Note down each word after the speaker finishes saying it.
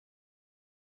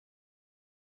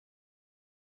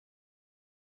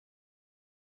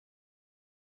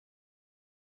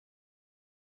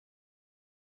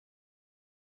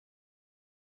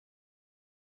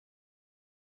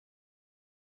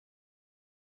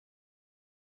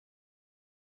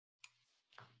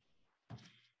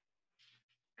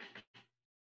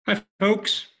Hi,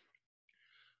 folks.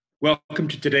 Welcome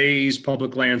to today's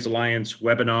Public Lands Alliance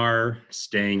webinar,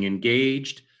 Staying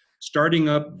Engaged, Starting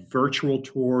Up Virtual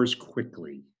Tours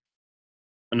Quickly.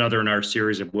 Another in our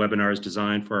series of webinars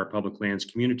designed for our public lands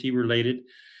community related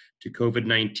to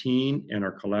COVID-19 and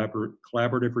our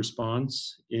collaborative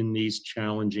response in these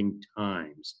challenging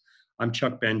times. I'm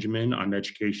Chuck Benjamin. I'm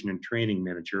Education and Training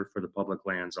Manager for the Public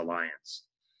Lands Alliance.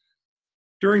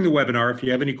 During the webinar, if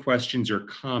you have any questions or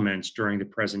comments during the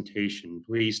presentation,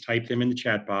 please type them in the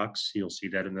chat box. You'll see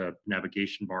that in the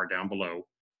navigation bar down below,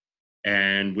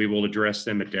 and we will address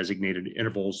them at designated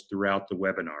intervals throughout the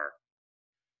webinar.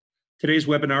 Today's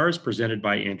webinar is presented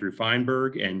by Andrew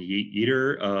Feinberg and Yeet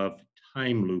Yeater of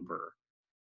TimeLooper.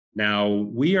 Now,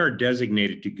 we are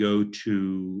designated to go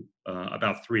to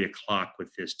about 3 o'clock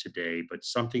with this today, but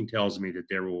something tells me that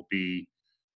there will be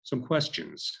some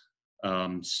questions.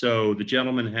 So the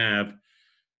gentlemen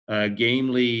have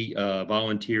gamely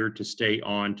volunteered to stay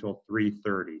on till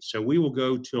 3:30. So we will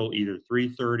go till either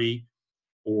 3:30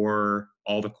 or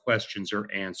all the questions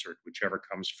are answered, whichever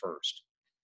comes first.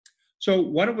 So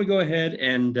why don't we go ahead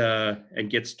and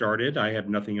get started? I have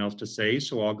nothing else to say,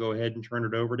 so I'll go ahead and turn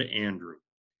it over to Andrew.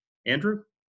 Andrew?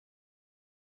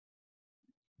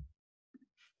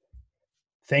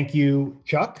 Thank you,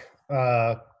 Chuck.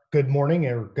 Good morning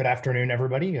or good afternoon,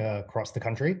 everybody across the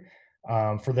country.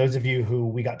 For those of you who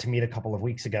we got to meet a couple of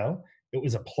weeks ago, it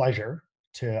was a pleasure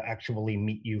to actually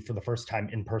meet you for the first time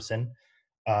in person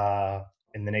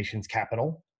in the nation's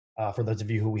capital. For those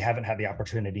of you who we haven't had the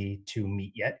opportunity to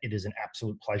meet yet, it is an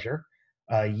absolute pleasure.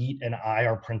 Yeet and I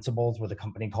are principals with a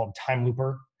company called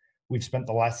TimeLooper. We've spent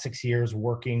the last 6 years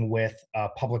working with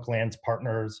public lands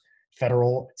partners,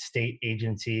 federal, state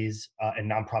agencies,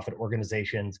 and nonprofit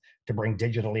organizations to bring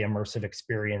digitally immersive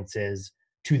experiences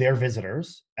to their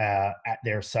visitors at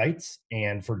their sites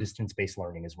and for distance-based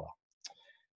learning as well.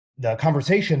 The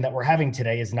conversation that we're having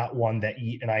today is not one that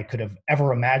Yeet and I could have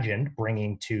ever imagined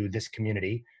bringing to this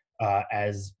community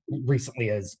as recently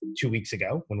as 2 weeks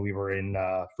ago when we were in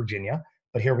Virginia,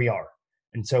 but here we are.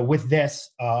 And so with this,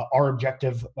 our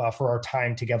objective for our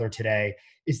time together today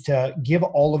is to give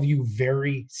all of you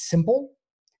very simple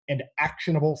and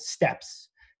actionable steps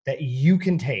that you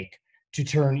can take to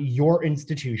turn your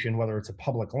institution, whether it's a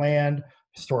public land,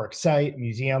 historic site,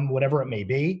 museum, whatever it may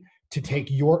be, to take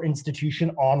your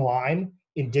institution online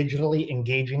in digitally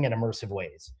engaging and immersive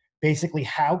ways. Basically,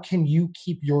 how can you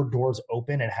keep your doors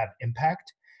open and have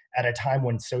impact at a time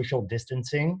when social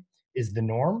distancing is the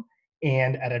norm,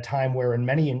 and at a time where in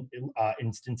many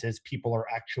instances, people are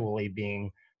actually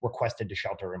being requested to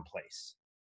shelter in place.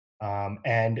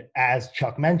 And as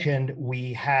Chuck mentioned,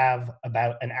 we have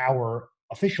about an hour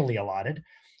officially allotted.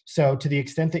 So to the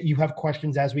extent that you have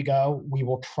questions as we go, we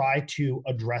will try to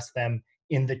address them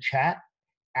in the chat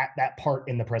at that part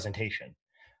in the presentation.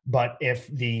 But if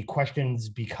the questions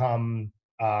become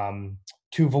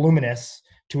too voluminous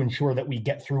to ensure that we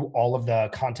get through all of the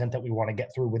content that we want to get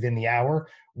through within the hour,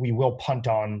 we will punt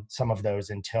on some of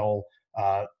those until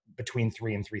between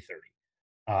 3 and 3:30.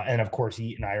 And of course,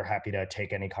 Yeet and I are happy to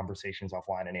take any conversations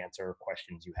offline and answer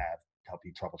questions you have to help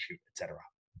you troubleshoot, etc.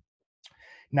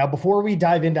 Now, before we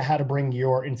dive into how to bring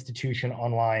your institution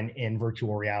online in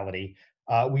virtual reality,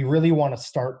 we really want to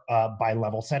start by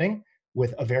level setting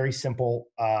with a very simple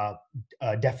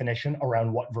definition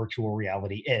around what virtual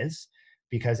reality is,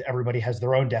 because everybody has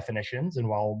their own definitions. And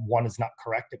while one is not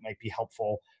correct, it might be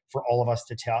helpful for all of us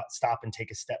to stop and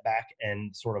take a step back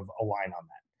and sort of align on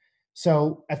that.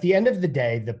 So at the end of the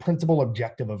day, the principal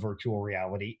objective of virtual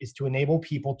reality is to enable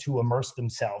people to immerse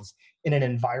themselves in an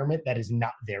environment that is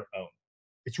not their own.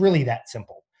 It's really that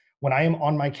simple. When I am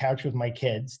on my couch with my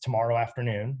kids tomorrow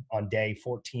afternoon on day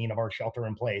 14 of our shelter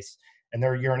in place, and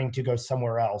they're yearning to go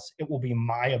somewhere else, it will be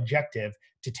my objective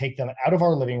to take them out of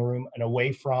our living room and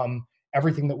away from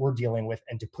everything that we're dealing with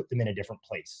and to put them in a different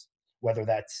place, whether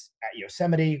that's at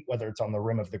Yosemite, whether it's on the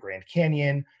rim of the Grand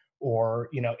Canyon, or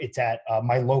it's at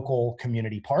my local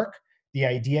community park. The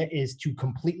idea is to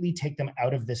completely take them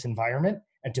out of this environment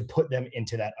and to put them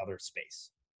into that other space.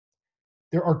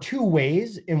 There are two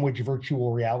ways in which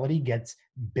virtual reality gets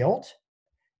built,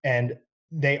 and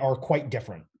they are quite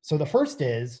different. So the first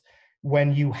is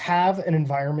when you have an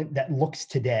environment that looks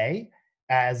today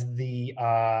as the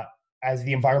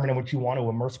environment in which you want to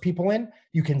immerse people in,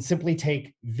 you can simply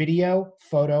take video,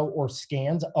 photo, or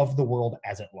scans of the world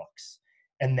as it looks,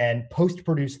 and then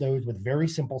post-produce those with very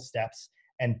simple steps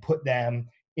and put them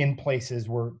in places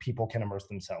where people can immerse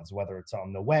themselves, whether it's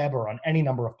on the web or on any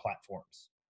number of platforms.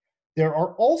 There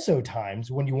are also times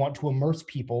when you want to immerse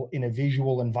people in a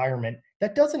visual environment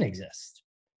that doesn't exist.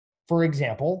 For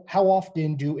example, how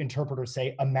often do interpreters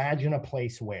say, imagine a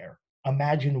place where,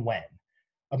 imagine when,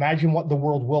 imagine what the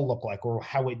world will look like or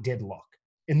how it did look?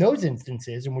 In those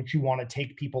instances in which you want to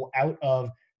take people out of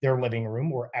their living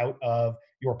room or out of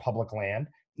your public land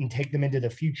and take them into the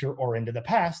future or into the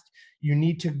past, you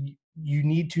need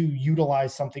to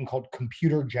utilize something called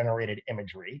computer generated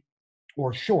imagery,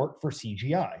 or short for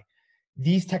CGI.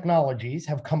 These technologies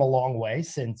have come a long way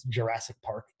since Jurassic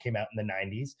Park came out in the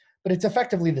 90s, but it's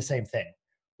effectively the same thing.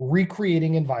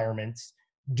 Recreating environments,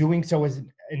 doing so as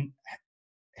an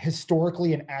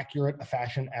historically and accurate a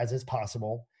fashion as is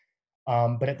possible,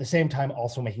 but at the same time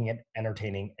also making it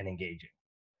entertaining and engaging.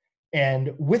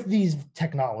 And with these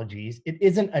technologies, it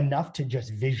isn't enough to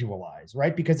just visualize,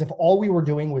 right? Because if all we were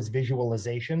doing was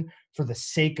visualization for the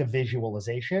sake of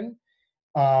visualization,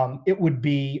 it would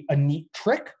be a neat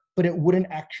trick, but it wouldn't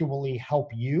actually help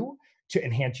you to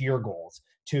enhance your goals,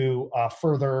 to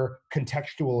further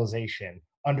contextualization,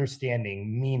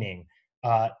 understanding, meaning.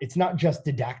 It's not just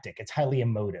didactic, it's highly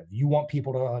emotive. You want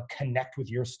people to connect with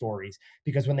your stories,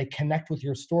 because when they connect with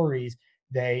your stories,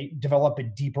 they develop a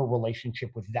deeper relationship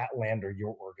with that land or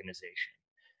your organization.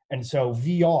 And so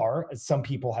VR, as some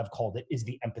people have called it, is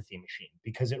the empathy machine,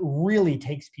 because it really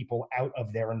takes people out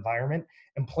of their environment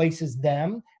and places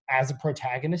them as a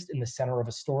protagonist in the center of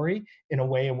a story in a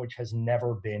way in which has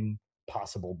never been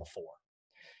possible before.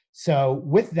 So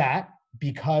with that,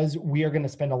 because we are going to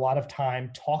spend a lot of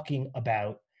time talking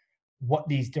about what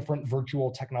these different virtual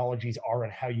technologies are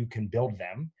and how you can build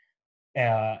them,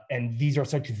 and these are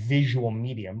such visual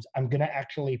mediums, I'm going to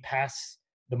actually pass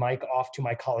the mic off to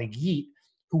my colleague Yeet,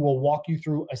 who will walk you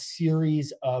through a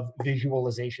series of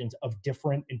visualizations of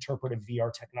different interpretive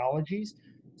VR technologies.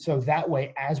 So that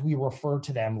way, as we refer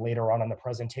to them later on in the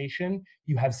presentation,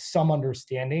 you have some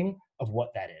understanding of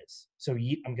what that is. So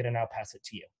Yeet, I'm going to now pass it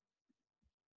to you.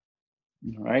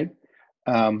 All right.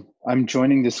 I'm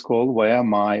joining this call via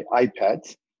my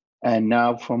iPad. And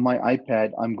now from my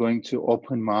iPad, I'm going to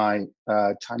open my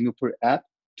TimeLooper app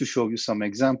to show you some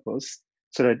examples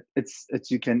so that it's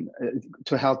you can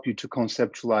to help you to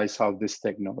conceptualize how this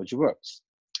technology works.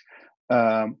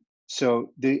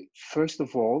 So first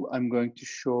of all, I'm going to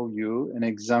show you an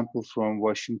example from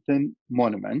Washington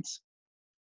Monument.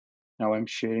 Now I'm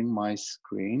sharing my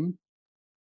screen.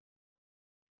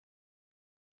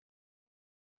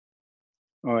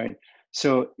 All right.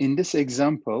 So in this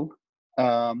example,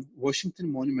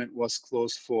 Washington Monument was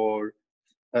closed for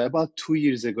about 2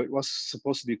 years ago. It was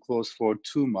supposed to be closed for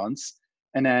 2 months.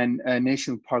 And then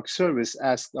National Park Service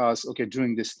asked us, okay,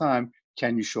 during this time,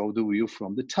 can you show the view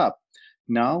from the top?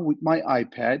 Now with my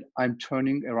iPad, I'm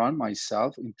turning around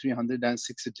myself in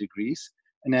 360 degrees.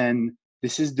 And then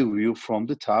this is the view from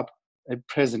the top at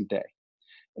present day.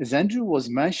 As Andrew was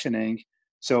mentioning,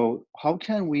 so how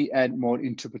can we add more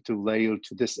interpretive layer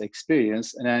to this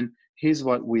experience? And then here's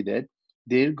what we did.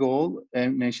 Their goal,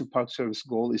 and National Park Service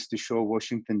goal, is to show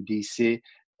Washington, D.C.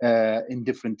 In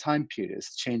different time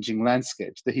periods, changing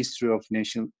landscapes, the history of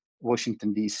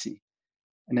Washington, D.C.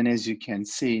 And then as you can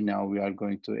see, now we are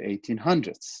going to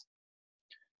 1800s.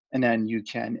 And then you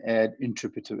can add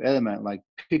interpretive element like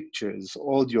pictures,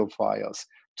 audio files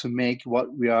to make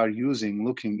what we are using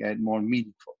looking at more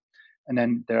meaningful. And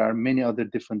then there are many other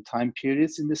different time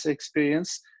periods in this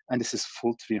experience, and this is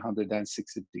full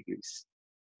 360 degrees.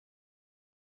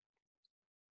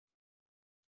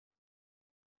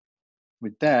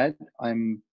 With that,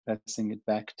 I'm passing it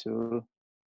back to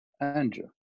Andrew.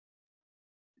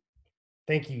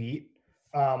 Thank you,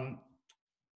 Yeet.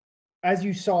 As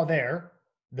you saw there,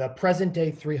 the present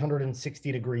day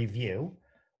 360 degree view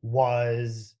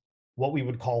was what we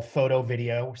would call photo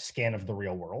video scan of the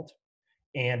real world.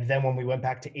 And then when we went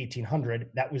back to 1800,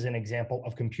 that was an example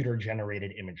of computer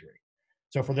generated imagery.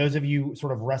 So for those of you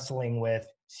sort of wrestling with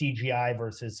CGI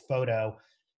versus photo,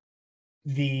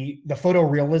 the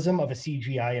photorealism of a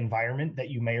CGI environment that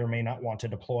you may or may not want to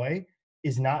deploy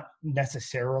is not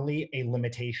necessarily a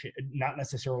limitation, not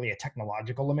necessarily a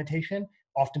technological limitation.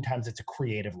 Oftentimes it's a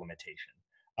creative limitation,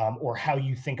 or how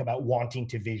you think about wanting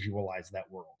to visualize that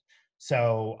world.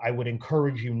 So I would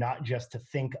encourage you not just to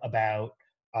think about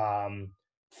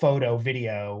photo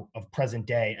video of present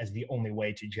day as the only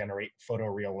way to generate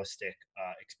photorealistic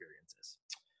experiences.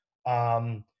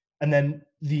 And then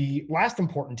the last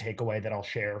important takeaway that I'll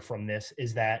share from this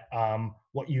is that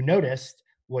what you noticed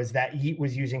was that Yeet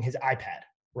was using his iPad,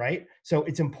 right? So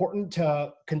it's important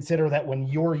to consider that when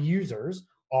your users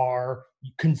are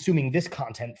consuming this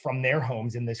content from their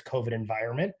homes in this COVID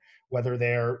environment, whether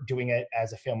they're doing it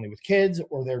as a family with kids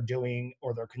or they're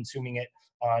consuming it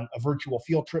on a virtual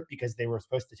field trip because they were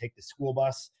supposed to take the school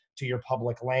bus to your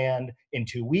public land in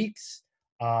 2 weeks,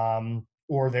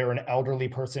 or they're an elderly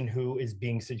person who is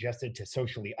being suggested to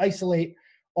socially isolate.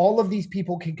 All of these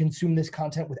people can consume this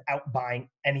content without buying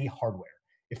any hardware.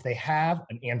 If they have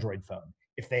an Android phone,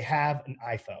 if they have an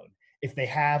iPhone, if they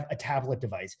have a tablet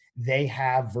device, they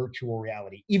have virtual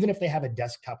reality. Even if they have a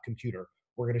desktop computer,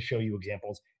 we're going to show you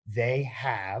examples, they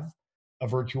have a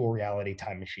virtual reality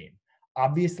time machine.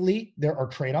 Obviously, there are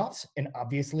trade-offs, and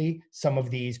obviously some of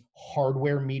these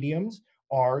hardware mediums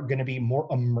are going to be more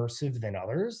immersive than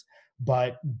others,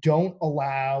 but don't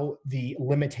allow the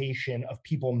limitation of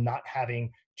people not having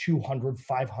 $200,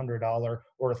 $500,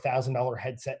 or $1,000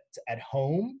 headsets at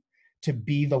home to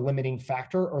be the limiting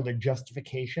factor or the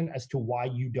justification as to why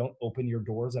you don't open your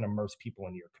doors and immerse people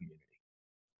in your community.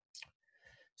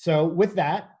 So with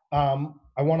that,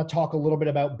 I want to talk a little bit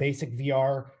about basic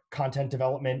VR content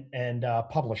development and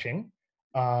publishing.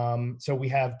 So we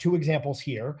have two examples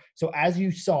here. So as you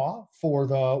saw for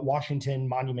the Washington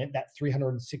Monument, that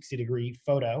 360-degree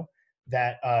photo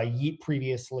that Yeet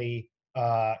previously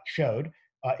showed,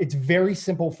 it's very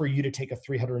simple for you to take a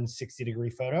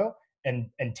 360-degree photo and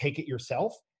take it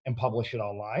yourself and publish it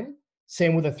online.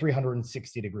 Same with a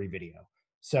 360-degree video.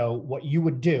 So what you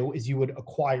would do is you would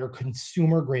acquire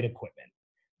consumer-grade equipment.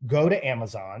 Go to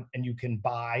Amazon and you can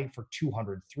buy for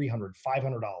 $200, $300,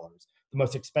 $500. The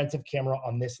most expensive camera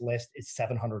on this list is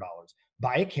 $700.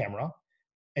 Buy a camera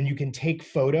and you can take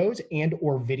photos and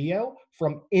or video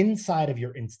from inside of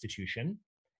your institution,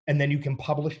 and then you can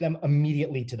publish them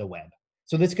immediately to the web.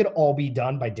 So this could all be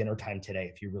done by dinner time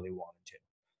today if you really wanted to.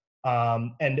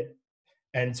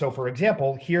 And so, for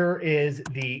example, here is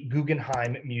the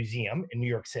Guggenheim Museum in New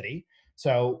York City.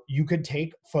 So you could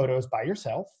take photos by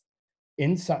yourself,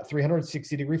 inside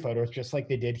 360-degree photos, just like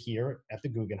they did here at the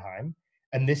Guggenheim.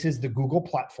 And this is the Google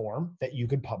platform that you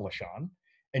could publish on.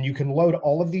 And you can load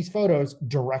all of these photos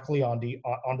directly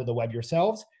onto the web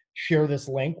yourselves, share this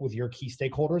link with your key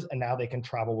stakeholders, and now they can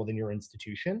travel within your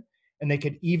institution. And they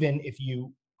could even, if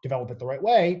you develop it the right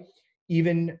way,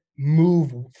 even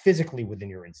move physically within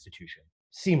your institution.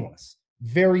 Seamless,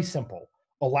 very simple.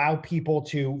 Allow people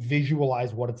to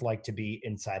visualize what it's like to be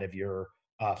inside of your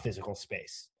physical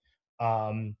space.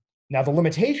 Now, the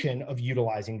limitation of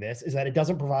utilizing this is that it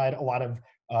doesn't provide a lot of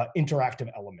interactive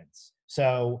elements.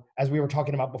 So as we were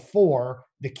talking about before,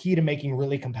 the key to making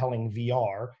really compelling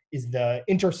VR is the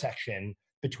intersection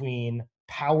between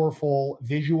powerful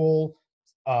visual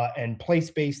and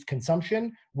place-based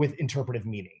consumption with interpretive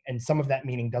meaning. And some of that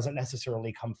meaning doesn't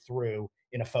necessarily come through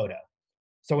in a photo.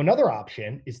 So another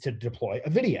option is to deploy a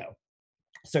video.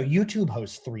 So YouTube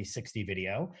hosts 360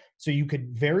 video. So you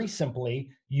could very simply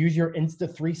use your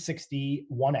Insta360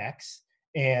 One X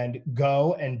and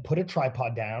go and put a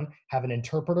tripod down, have an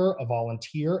interpreter, a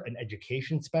volunteer, an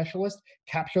education specialist,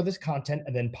 capture this content,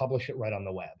 and then publish it right on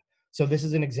the web. So this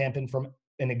is an example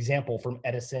from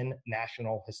Edison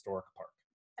National Historic Park.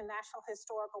 The National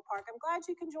Historical Park. I'm glad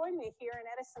you can join me here in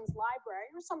Edison's library,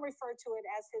 or some refer to it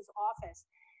as his office.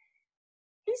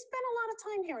 He spent a lot of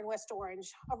time here in West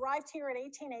Orange, arrived here in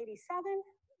 1887,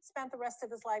 spent the rest of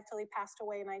his life till he passed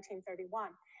away in 1931.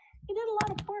 He did a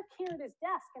lot of work here at his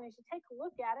desk, and as you take a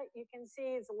look at it, you can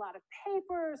see it's a lot of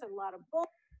papers, a lot of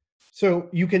books. So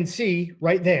you can see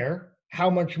right there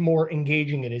how much more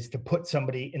engaging it is to put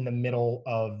somebody in the middle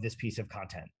of this piece of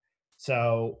content.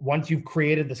 So once you've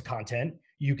created this content,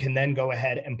 you can then go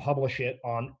ahead and publish it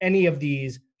on any of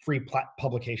these free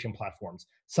publication platforms.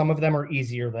 Some of them are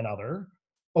easier than others.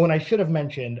 Oh, and I should have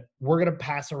mentioned, we're going to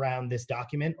pass around this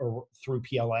document or through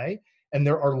PLA, and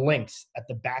there are links at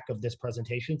the back of this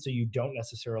presentation, so you don't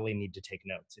necessarily need to take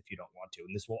notes if you don't want to.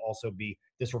 And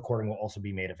this recording will also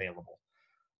be made available.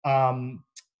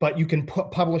 But you can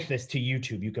publish this to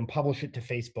YouTube, you can publish it to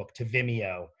Facebook, to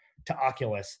Vimeo, to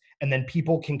Oculus, and then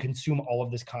people can consume all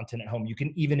of this content at home. You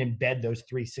can even embed those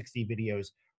 360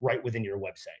 videos right within your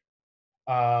website.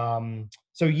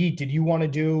 So Yeet, did you want to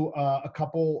do a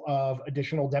couple of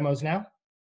additional demos now,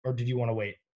 or did you want to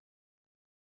wait?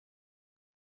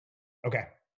 Okay.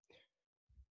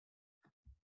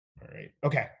 All right.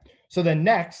 Okay. So then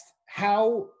next,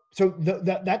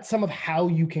 that's some of how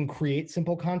you can create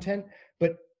simple content,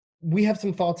 but we have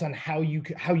some thoughts on how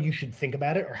you should think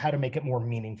about it or how to make it more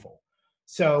meaningful.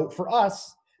 So for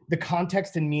us, the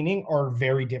context and meaning are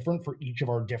very different for each of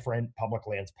our different public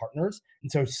lands partners.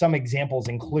 And so some examples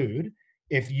include,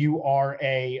 if you are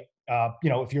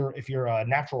if you're a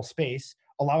natural space,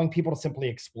 allowing people to simply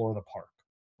explore the park,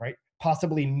 right?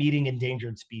 Possibly meeting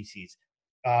endangered species.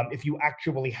 If you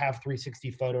actually have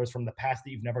 360 photos from the past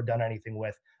that you've never done anything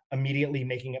with, immediately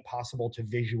making it possible to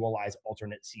visualize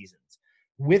alternate seasons.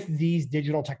 with these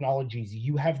digital technologies,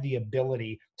 you have the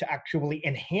ability to actually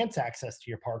enhance access to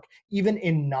your park, even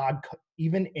in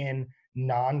non-COVID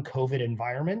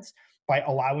environments, by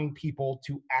allowing people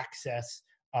to access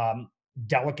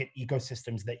delicate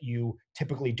ecosystems that you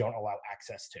typically don't allow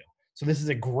access to. So this is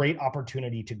a great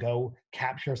opportunity to go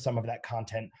capture some of that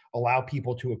content, allow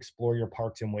people to explore your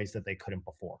parks in ways that they couldn't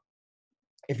before.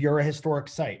 If you're a historic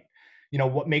site,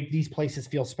 what make these places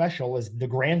feel special is the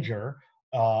grandeur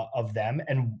of them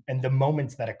and the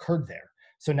moments that occurred there.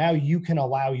 So now you can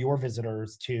allow your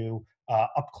visitors to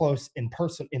up close, in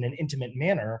person, in an intimate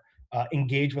manner,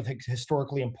 engage with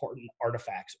historically important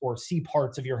artifacts or see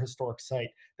parts of your historic site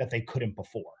that they couldn't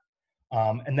before.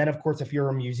 And then, of course, if you're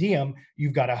a museum,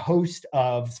 you've got a host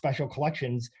of special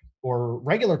collections or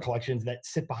regular collections that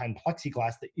sit behind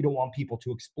plexiglass that you don't want people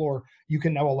to explore. You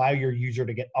can now allow your user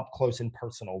to get up close and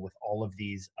personal with all of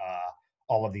these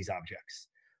objects.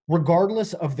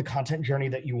 Regardless of the content journey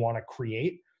that you want to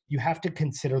create, you have to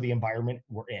consider the environment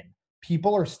we're in.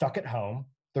 People are stuck at home,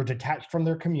 they're detached from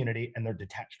their community, and they're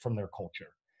detached from their culture.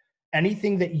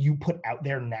 Anything that you put out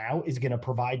there now is going to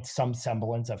provide some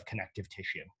semblance of connective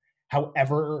tissue.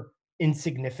 However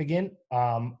insignificant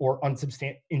or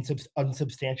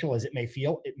unsubstantial as it may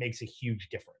feel, it makes a huge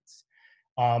difference.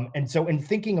 And so in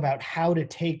thinking about how to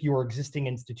take your existing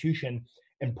institution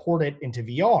and port it into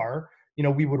VR,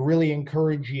 we would really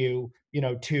encourage you,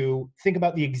 to think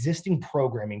about the existing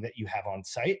programming that you have on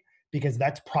site, because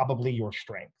that's probably your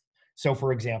strength. So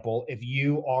for example, if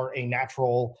you are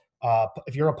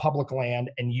if you're a public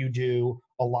land and you do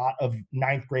a lot of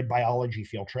 9th grade biology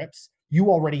field trips, you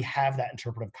already have that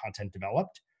interpretive content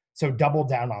developed. So double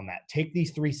down on that. Take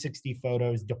these 360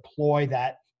 photos, deploy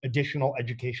that additional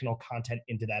educational content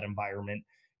into that environment,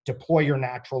 deploy your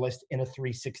naturalist in a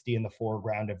 360 in the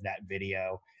foreground of that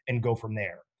video, and go from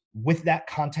there. With that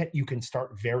content, you can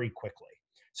start very quickly.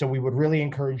 So we would really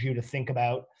encourage you to think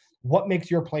about what makes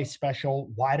your place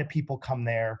special, why do people come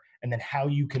there, and then how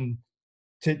you can,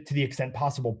 to the extent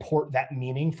possible, port that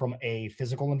meaning from a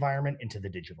physical environment into the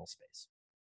digital space.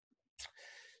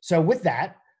 So with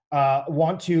that,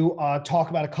 want to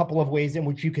talk about a couple of ways in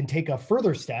which you can take a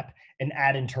further step and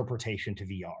add interpretation to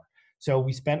VR. So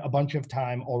we spent a bunch of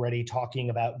time already talking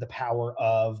about the power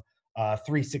of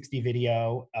 360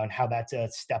 video and how that's a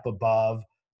step above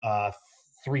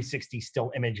 360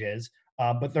 still images.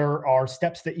 But there are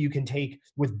steps that you can take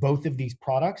with both of these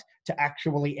products to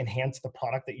actually enhance the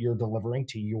product that you're delivering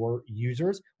to your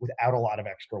users without a lot of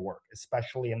extra work,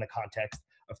 especially in the context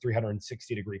of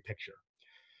 360-degree picture.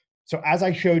 So as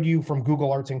I showed you from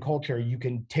Google Arts and Culture, you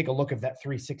can take a look at that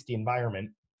 360 environment,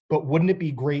 but wouldn't it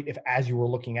be great if, as you were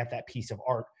looking at that piece of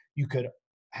art, you could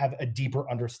have a deeper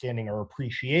understanding or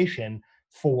appreciation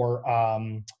for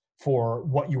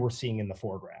what you were seeing in the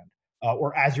foreground?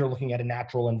 Or as you're looking at a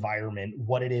natural environment,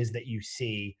 what it is that you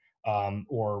see,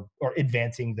 or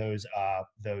advancing those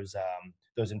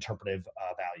interpretive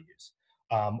values.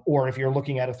 Or if you're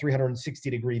looking at a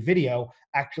 360-degree video,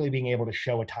 actually being able to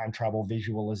show a time travel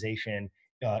visualization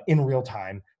in real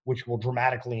time, which will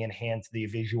dramatically enhance the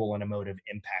visual and emotive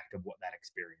impact of what that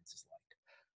experience is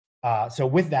like. So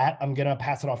with that, I'm going to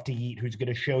pass it off to Yeet, who's going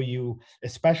to show you,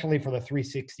 especially for the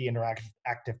 360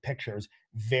 interactive pictures,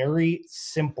 very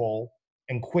simple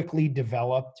and quickly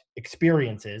developed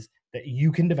experiences that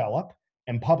you can develop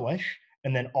and publish,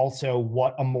 and then also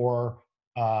what a more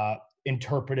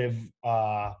interpretive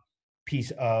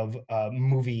piece of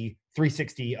movie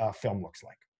 360 film looks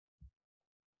like.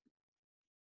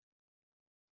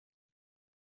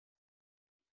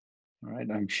 All right,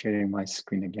 I'm sharing my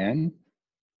screen again.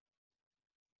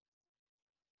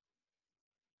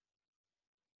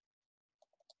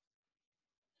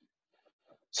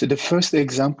 So the first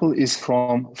example is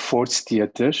from Ford's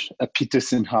Theater, a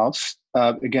Peterson House.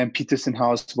 Again, Peterson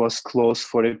House was closed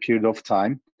for a period of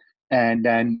time. And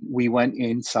then we went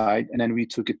inside and then we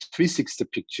took a 360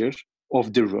 picture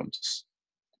of the rooms.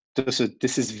 So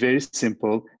this is very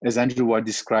simple. As Andrew was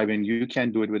describing, you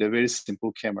can do it with a very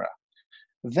simple camera.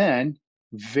 Then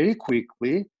very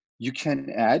quickly, you can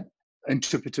add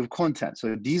interpretive content.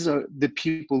 So these are the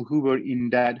people who were in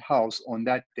that house on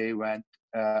that day when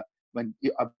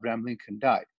Abraham Lincoln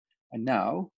died. And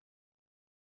now,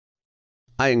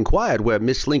 I inquired where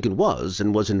Miss Lincoln was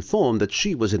and was informed that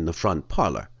she was in the front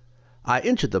parlor. I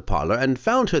entered the parlor and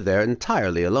found her there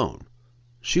entirely alone.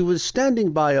 She was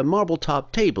standing by a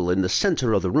marble-top table in the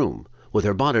center of the room, with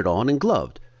her bonnet on and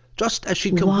gloved, just as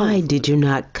she'd come home. Why did you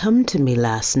not come to me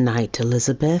last night,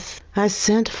 Elizabeth? I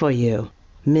sent for you,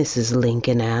 Mrs.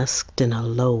 Lincoln asked in a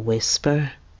low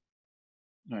whisper.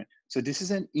 all right. So this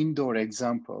is an indoor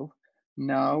example.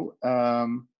 Now,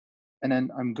 And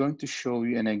then I'm going to show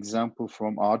you an example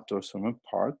from outdoor summer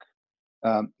park,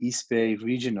 East Bay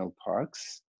Regional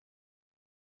Parks.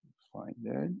 Find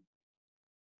it.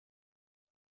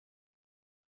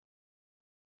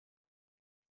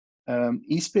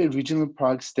 East Bay Regional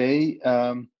Parks, they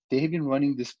have been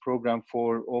running this program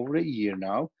for over a year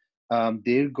now.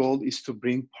 Their goal is to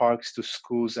bring parks to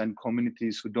schools and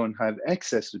communities who don't have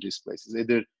access to these places.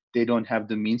 Either they don't have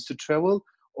the means to travel,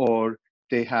 or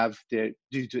they have due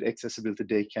to accessibility,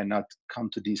 they cannot come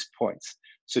to these points.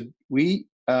 So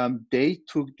they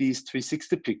took these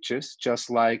 360 pictures, just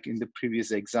like in the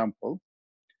previous example.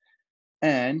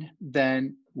 And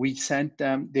then we sent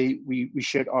them, we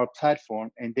shared our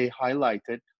platform, and they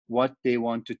highlighted what they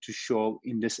wanted to show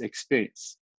in this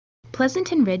experience.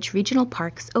 Pleasanton Ridge Regional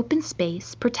Park's open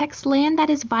space protects land that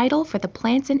is vital for the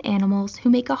plants and animals who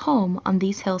make a home on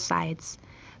these hillsides.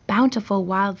 Bountiful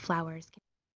wildflowers.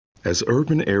 As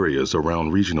urban areas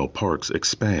around regional parks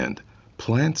expand,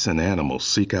 plants and animals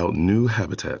seek out new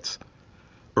habitats.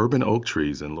 Urban oak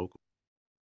trees and local.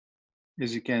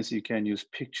 As you can see, you can use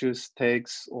pictures,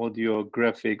 text, audio,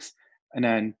 graphics, and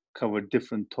then cover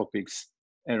different topics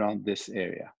around this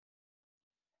area.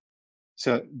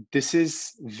 So this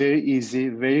is very easy,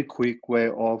 very quick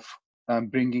way of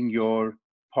bringing your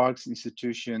parks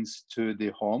institutions to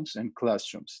the homes and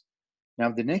classrooms. Now,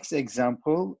 the next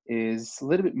example is a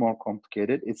little bit more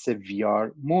complicated. It's a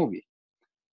VR movie.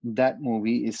 That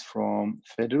movie is from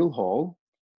Federal Hall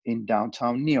in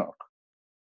downtown New York,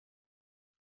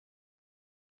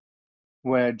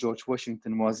 where George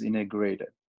Washington was inaugurated.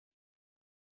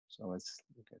 So let's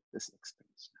look at this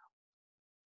experience now.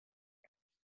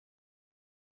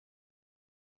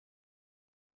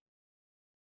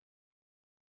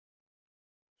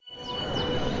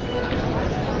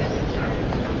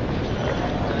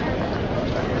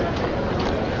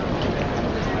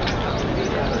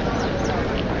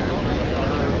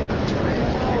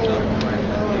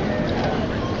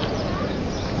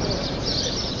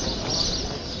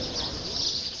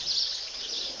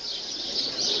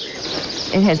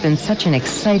 It has been such an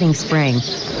exciting spring.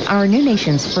 Our new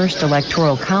nation's first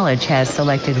electoral college has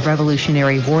selected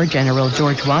Revolutionary War General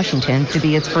George Washington to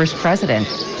be its first president.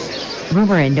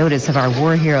 Rumor and notice of our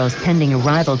war hero's pending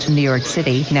arrival to New York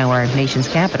City, now our nation's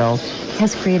capital,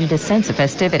 has created a sense of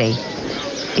festivity.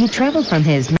 He traveled from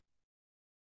his... And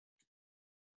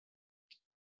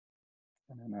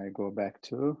then I go back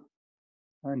to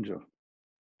Andrew.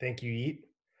 Thank you,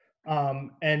 Yeet.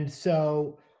 And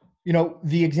so,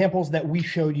 the examples that we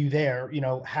showed you there,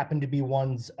 happen to be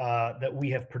ones that we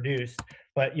have produced.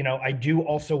 But, I do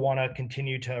also want to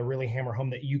continue to really hammer home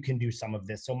that you can do some of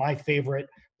this. So my favorite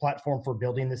platform for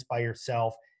building this by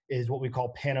yourself is what we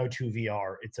call Pano2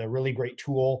 VR. It's a really great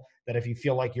tool that if you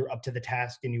feel like you're up to the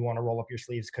task and you want to roll up your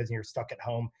sleeves because you're stuck at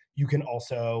home, you can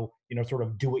also, sort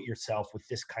of do it yourself with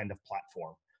this kind of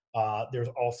platform. There's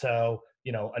also,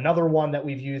 another one that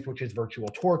we've used, which is Virtual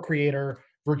Tour Creator.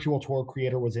 Virtual Tour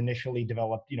Creator was initially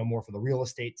developed, more for the real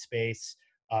estate space.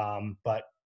 But,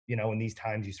 in these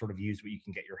times, you sort of use what you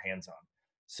can get your hands on.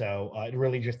 So it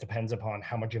really just depends upon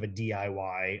how much of a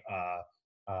DIY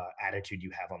attitude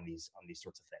you have on these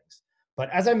sorts of things. But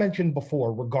as I mentioned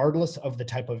before, regardless of the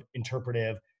type of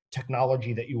interpretive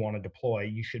technology that you want to deploy,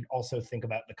 you should also think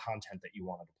about the content that you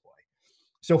want to deploy.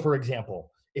 So for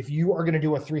example, if you are going to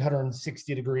do a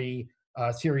 360-degree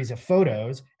series of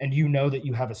photos, and you know that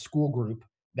you have a school group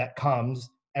that comes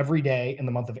every day in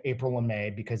the month of April and May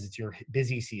because it's your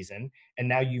busy season, and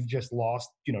now you've just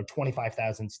lost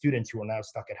 25,000 students who are now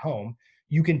stuck at home,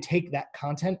 you can take that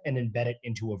content and embed it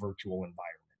into a virtual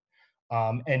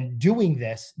environment. And doing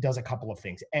this does a couple of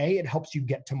things. A, it helps you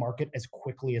get to market as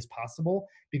quickly as possible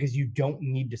because you don't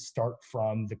need to start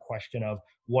from the question of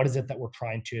what is it that we're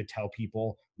trying to tell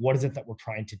people? What is it that we're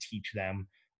trying to teach them?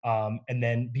 And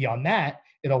then beyond that,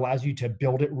 it allows you to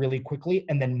build it really quickly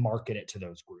and then market it to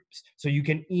those groups. So you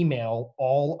can email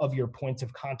all of your points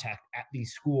of contact at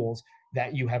these schools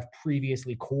that you have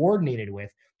previously coordinated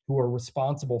with, who are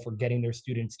responsible for getting their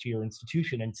students to your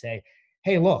institution, and say,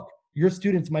 hey, look, your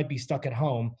students might be stuck at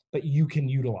home, but you can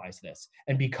utilize this.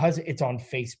 And because it's on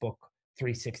Facebook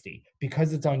 360,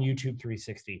 because it's on YouTube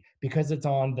 360, because it's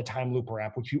on the TimeLooper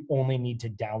app, which you only need to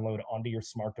download onto your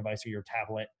smart device or your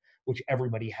tablet, which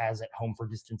everybody has at home for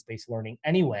distance-based learning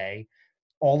anyway,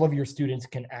 all of your students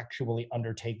can actually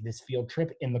undertake this field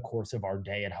trip in the course of our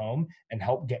day at home and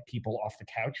help get people off the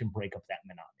couch and break up that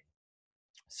monotony.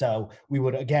 So we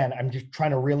would, again, I'm just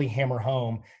trying to really hammer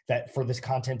home that for this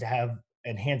content to have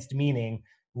enhanced meaning,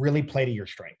 really play to your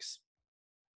strengths.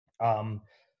 And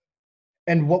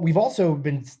And what we've also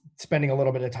been spending a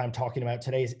little bit of time talking about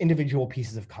today is individual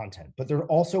pieces of content, but there are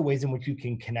also ways in which you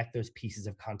can connect those pieces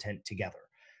of content together.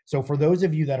 So for those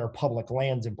of you that are public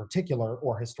lands in particular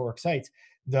or historic sites,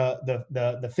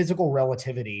 the physical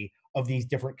relativity of these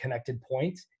different connected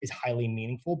points is highly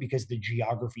meaningful because the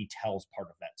geography tells part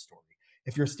of that story.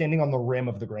 If you're standing on the rim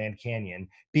of the Grand Canyon,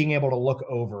 being able to look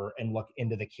over and look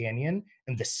into the canyon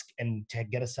and to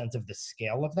get a sense of the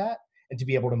scale of that and to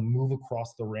be able to move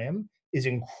across the rim is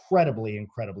incredibly,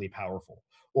 incredibly powerful.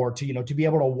 Or to be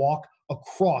able to walk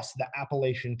across the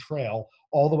Appalachian Trail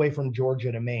all the way from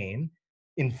Georgia to Maine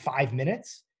in 5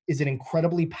 minutes is an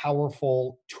incredibly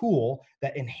powerful tool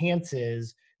that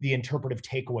enhances the interpretive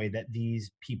takeaway that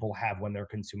these people have when they're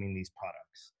consuming these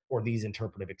products or these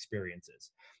interpretive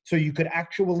experiences. So you could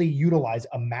actually utilize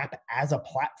a map as a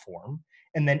platform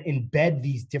and then embed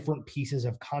these different pieces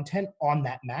of content on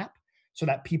that map so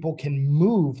that people can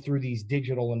move through these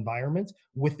digital environments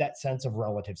with that sense of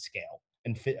relative scale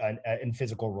and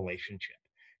physical relationship.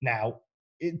 Now,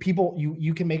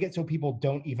 you can make it so people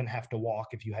don't even have to walk.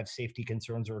 If you have safety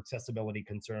concerns or accessibility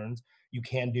concerns, you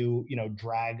can do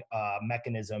drag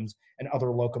mechanisms and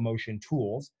other locomotion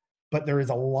tools. But there is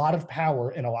a lot of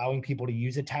power in allowing people to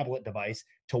use a tablet device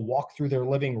to walk through their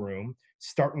living room,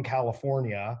 start in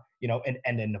California, and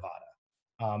end in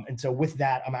Nevada. And so with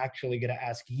that, I'm actually going to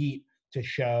ask Yeet to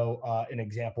show an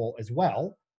example as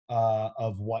well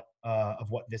of what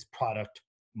this product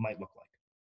might look like.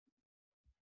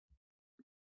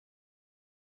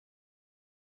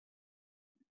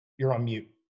 You're on mute.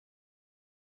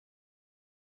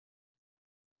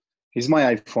 Here's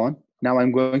my iPhone. Now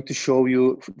I'm going to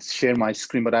share my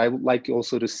screen, but I would like you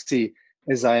also to see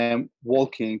as I am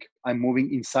walking, I'm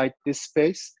moving inside this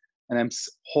space and I'm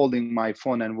holding my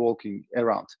phone and walking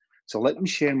around. So let me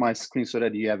share my screen so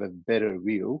that you have a better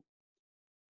view.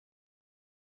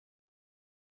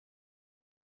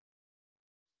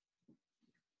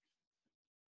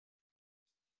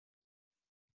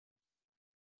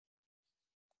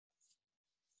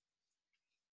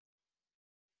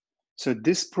 So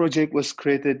this project was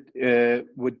created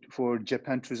for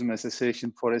Japan Tourism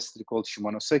Association forestry called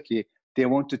Shimonoseki. They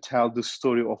want to tell the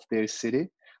story of their city.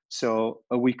 So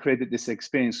we created this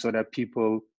experience so that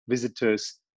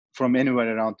visitors from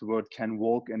anywhere around the world can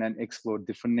walk and then explore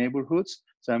different neighborhoods.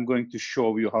 So I'm going to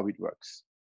show you how it works.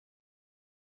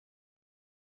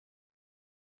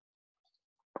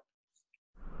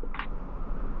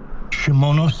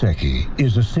 Shimonoseki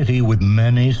is a city with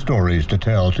many stories to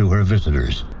tell to her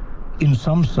visitors. In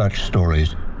some such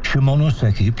stories,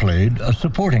 Shimonoseki played a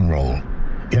supporting role.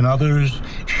 In others,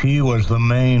 she was the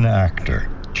main actor,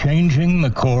 changing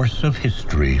the course of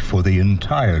history for the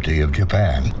entirety of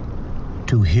Japan.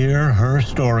 To hear her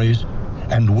stories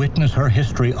and witness her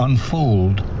history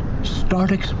unfold,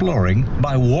 start exploring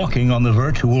by walking on the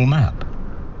virtual map.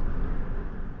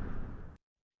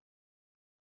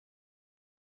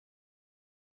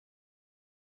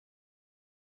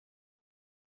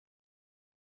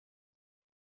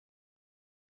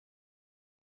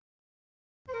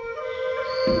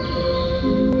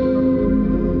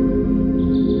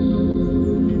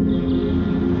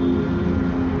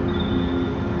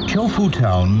 Kyofu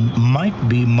Town might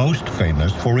be most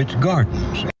famous for its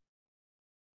gardens.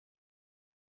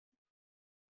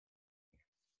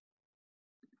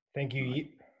 Thank you, Yeet.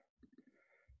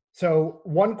 So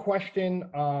one question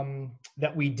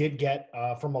that we did get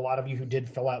from a lot of you who did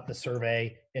fill out the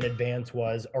survey in advance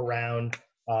was around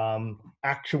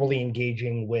actually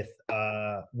engaging with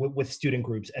student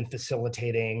groups and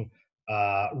facilitating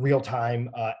real-time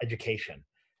education.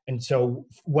 And so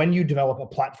when you develop a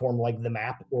platform like the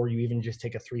map, or you even just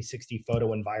take a 360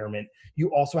 photo environment,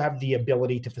 you also have the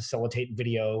ability to facilitate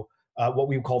video, what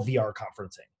we call VR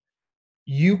conferencing.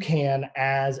 You can,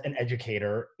 as an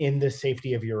educator in the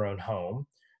safety of your own home,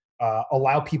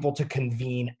 allow people to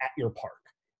convene at your park.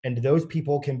 And those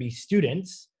people can be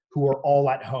students who are all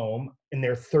at home in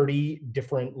their 30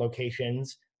 different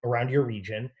locations around your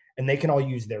region, and they can all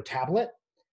use their tablet,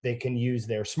 they can use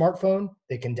their smartphone,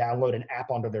 they can download an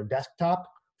app onto their desktop,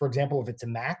 for example, if it's a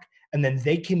Mac, and then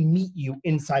they can meet you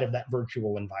inside of that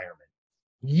virtual environment.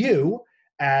 You,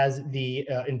 as the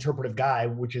interpretive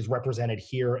guide, which is represented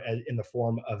here in the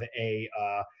form of a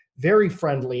very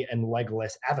friendly and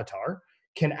legless avatar,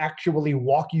 can actually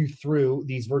walk you through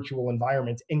these virtual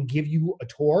environments and give you a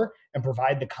tour and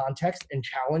provide the context and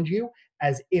challenge you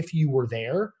as if you were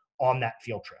there on that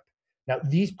field trip. Now,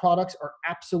 these products are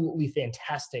absolutely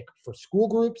fantastic for school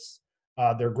groups.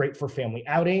 They're great for family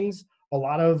outings.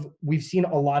 We've seen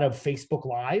a lot of Facebook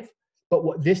Live, but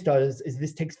what this does is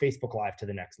this takes Facebook Live to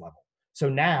the next level. So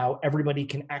now everybody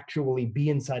can actually be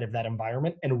inside of that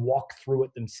environment and walk through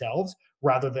it themselves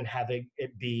rather than having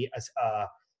it be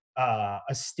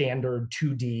a standard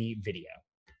 2D video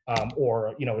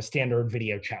or a standard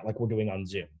video chat like we're doing on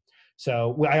Zoom.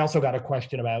 So I also got a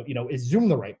question about, is Zoom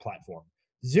the right platform?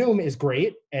 Zoom is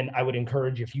great, and I would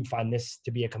encourage, if you find this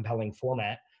to be a compelling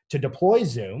format, to deploy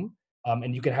Zoom,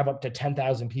 and you can have up to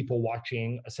 10,000 people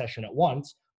watching a session at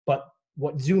once. But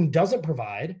what Zoom doesn't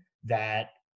provide that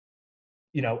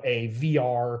a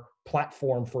VR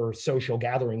platform for social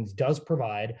gatherings does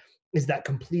provide is that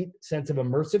complete sense of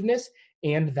immersiveness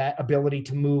and that ability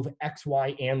to move X,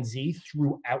 Y, and Z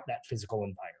throughout that physical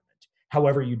environment,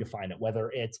 however you define it, whether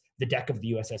it's the deck of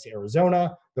the USS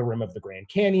Arizona, the rim of the Grand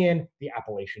Canyon, the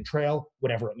Appalachian Trail,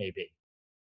 whatever it may be.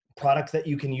 Products that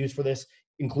you can use for this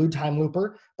include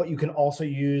TimeLooper, but you can also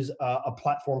use a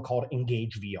platform called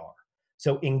Engage VR.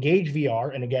 So Engage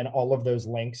VR, and again, all of those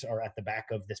links are at the back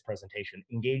of this presentation.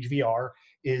 Engage VR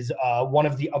is one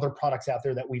of the other products out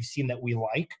there that we've seen that we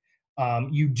like.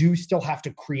 You do still have to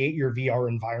create your VR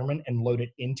environment and load it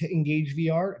into Engage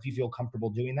VR if you feel comfortable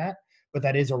doing that, but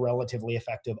that is a relatively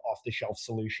effective off-the-shelf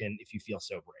solution if you feel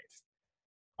so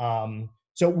brave.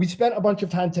 So we spent a bunch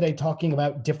of time today talking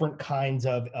about different kinds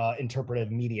of interpretive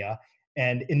media.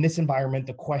 And in this environment,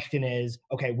 the question is,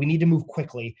 okay, we need to move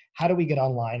quickly. How do we get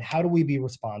online? How do we be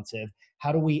responsive?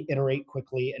 How do we iterate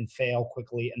quickly and fail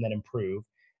quickly and then improve?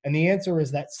 And the answer is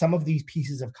that some of these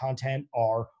pieces of content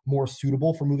are more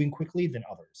suitable for moving quickly than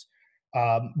others.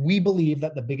 We believe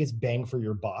that the biggest bang for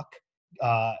your buck,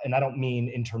 and I don't mean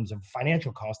in terms of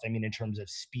financial cost, I mean in terms of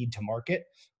speed to market,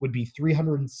 would be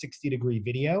 360-degree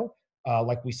video,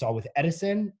 like we saw with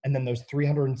Edison, and then those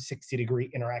 360-degree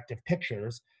interactive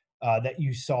pictures that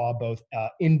you saw both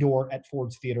indoor at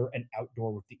Ford's Theater and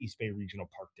outdoor with the East Bay Regional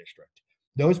Park District.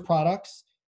 Those products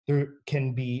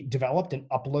can be developed and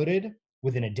uploaded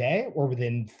within a day or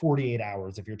within 48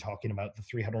 hours if you're talking about the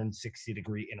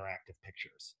 360-degree interactive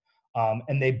pictures.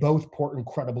 And they both port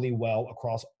incredibly well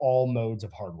across all modes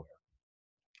of hardware.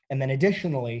 And then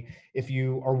additionally, if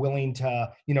you are willing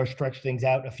to stretch things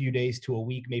out a few days to a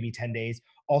week, maybe 10 days,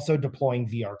 also deploying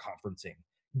VR conferencing,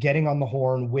 getting on the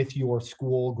horn with your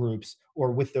school groups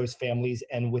or with those families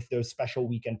and with those special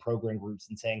weekend program groups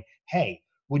and saying, hey,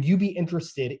 would you be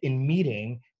interested in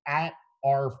meeting at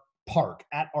our park,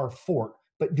 at our fort,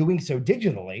 but doing so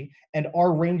digitally, and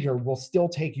our ranger will still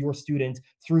take your students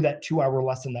through that 2-hour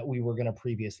lesson that we were going to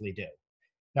previously do.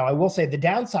 Now, I will say the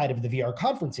downside of the VR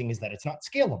conferencing is that it's not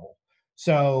scalable.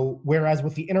 So whereas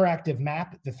with the interactive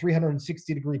map, the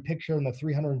 360-degree picture and the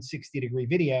 360-degree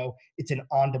video, it's an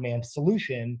on-demand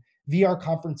solution. VR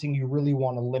conferencing, you really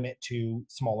want to limit to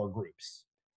smaller groups.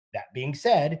 That being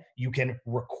said, you can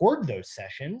record those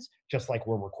sessions, just like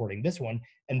we're recording this one,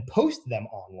 and post them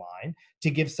online to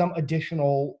give some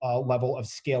additional level of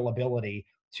scalability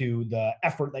to the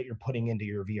effort that you're putting into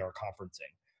your VR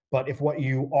conferencing. But if what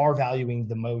you are valuing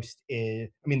the most is,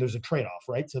 there's a trade-off,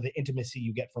 right? So the intimacy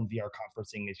you get from VR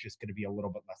conferencing is just going to be a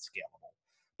little bit less scalable.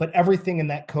 But everything in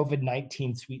that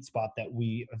COVID-19 sweet spot that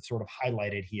we have sort of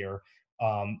highlighted here,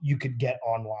 you could get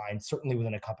online, certainly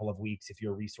within a couple of weeks if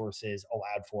your resources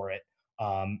allowed for it.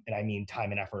 And I mean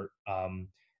time and effort,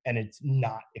 and it's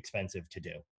not expensive to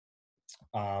do.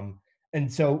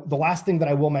 And so the last thing that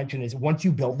I will mention is once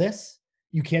you build this,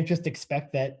 you can't just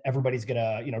expect that everybody's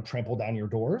gonna, trample down your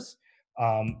doors.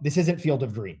 This isn't Field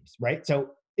of Dreams, right? So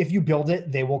if you build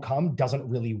it, they will come, doesn't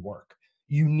really work.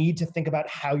 You need to think about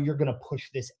how you're gonna push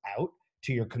this out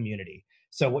to your community.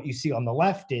 So what you see on the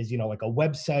left is, like a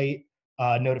website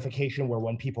notification where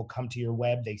when people come to your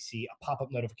web, they see a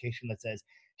pop-up notification that says,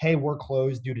 hey, we're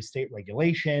closed due to state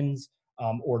regulations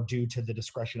or due to the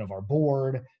discretion of our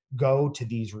board, go to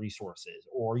these resources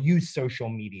or use social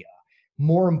media.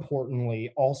 More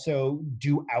importantly, also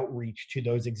do outreach to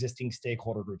those existing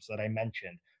stakeholder groups that I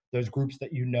mentioned, those groups that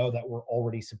that were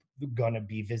already going to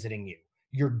be visiting you,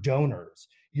 your donors,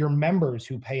 your members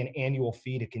who pay an annual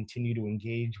fee to continue to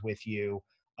engage with you.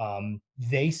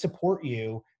 They support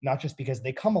you, not just because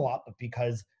they come a lot, but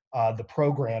because the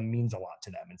program means a lot to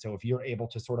them. And so if you're able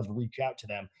to sort of reach out to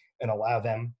them and allow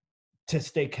them to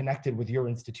stay connected with your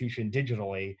institution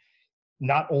digitally,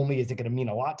 not only is it going to mean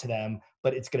a lot to them,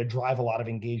 but it's going to drive a lot of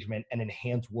engagement and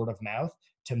enhance word of mouth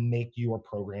to make your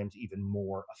programs even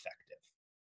more effective.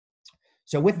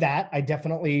 So with that, I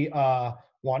definitely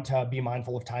want to be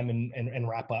mindful of time and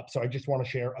wrap up. So I just want to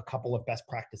share a couple of best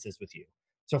practices with you.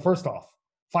 So first off,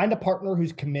 find a partner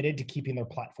who's committed to keeping their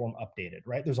platform updated,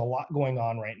 right? There's a lot going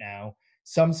on right now.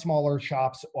 Some smaller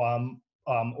shops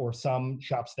or some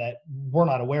shops that we're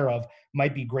not aware of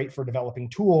might be great for developing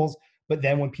tools, But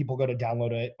then when people go to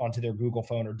download it onto their Google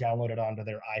phone or download it onto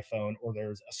their iPhone, or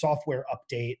there's a software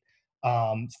update,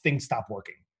 things stop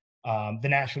working. The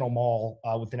National Mall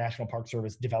with the National Park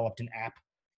Service developed an app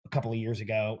a couple of years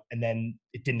ago, and then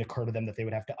it didn't occur to them that they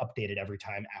would have to update it every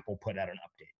time Apple put out an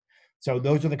update. So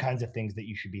those are the kinds of things that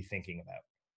you should be thinking about.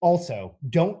 Also,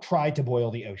 don't try to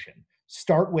boil the ocean.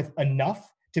 Start with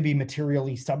enough to be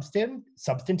materially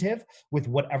substantive with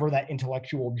whatever that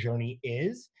intellectual journey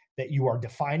is that you are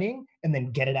defining, and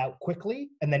then get it out quickly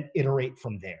and then iterate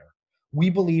from there. We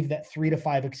believe that 3 to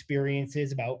 5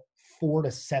 experiences, about 4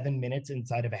 to 7 minutes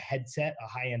inside of a headset, a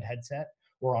high-end headset,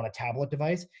 or on a tablet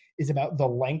device, is about the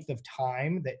length of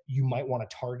time that you might want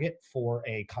to target for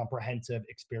a comprehensive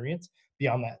experience.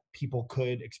 Beyond that, people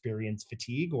could experience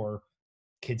fatigue, or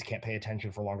kids can't pay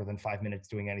attention for longer than 5 minutes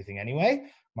doing anything anyway,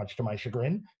 much to my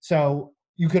chagrin. So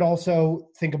you could also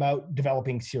think about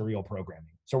developing serial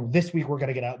programming. So this week we're going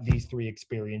to get out these 3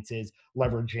 experiences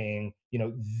leveraging,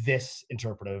 this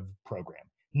interpretive program.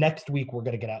 Next week we're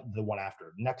going to get out the one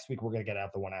after. Next week we're going to get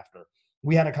out the one after.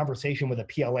 We had a conversation with a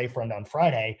PLA friend on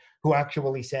Friday who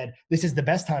actually said, this is the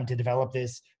best time to develop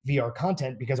this VR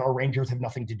content because our Rangers have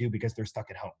nothing to do because they're stuck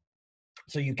at home.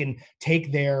 So you can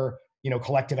take their,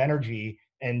 collective energy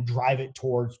and drive it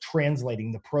towards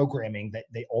translating the programming that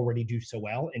they already do so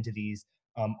well into these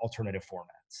alternative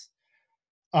formats.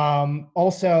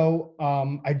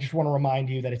 I just want to remind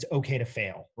you that it's okay to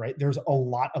fail, right? There's a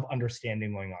lot of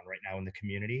understanding going on right now in the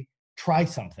community. Try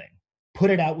something, put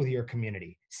it out with your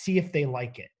community, see if they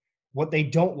like it. What they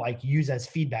don't like, use as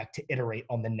feedback to iterate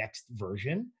on the next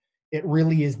version. It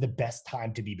really is the best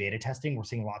time to be beta testing. We're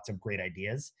seeing lots of great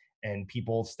ideas and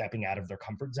people stepping out of their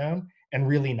comfort zone. And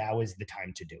really now is the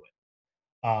time to do it.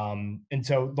 And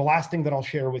so the last thing that I'll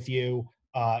share with you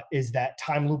is that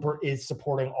TimeLooper is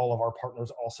supporting all of our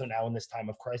partners also now in this time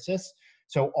of crisis.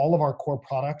 So all of our core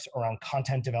products around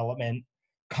content development,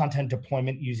 content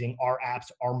deployment using our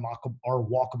apps, our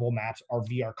walkable maps, our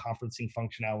VR conferencing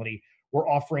functionality, we're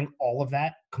offering all of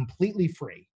that completely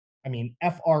free. I mean,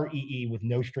 FREE with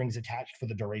no strings attached for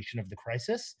the duration of the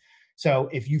crisis. So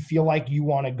if you feel like you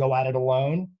want to go at it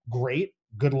alone, great.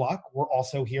 Good luck. We're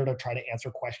also here to try to answer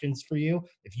questions for you.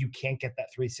 If you can't get that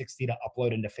 360 to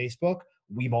upload into Facebook,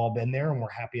 we've all been there and we're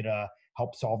happy to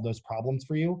help solve those problems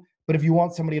for you. But if you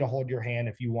want somebody to hold your hand,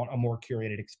 if you want a more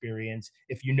curated experience,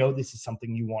 if you know this is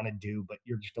something you want to do, but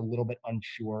you're just a little bit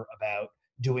unsure about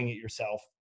doing it yourself,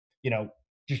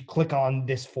 just click on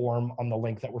this form on the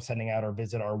link that we're sending out, or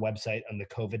visit our website on the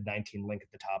COVID-19 link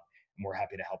at the top, and we're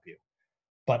happy to help you.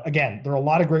 But again, there are a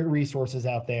lot of great resources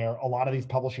out there. A lot of these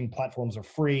publishing platforms are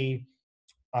free.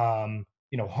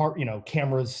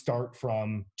 Cameras start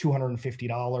from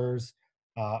 $250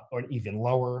 or even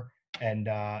lower. And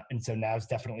so now is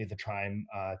definitely the time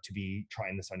to be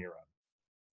trying this on your own.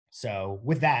 So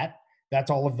with that,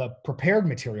 that's all of the prepared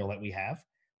material that we have.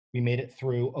 We made it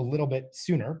through a little bit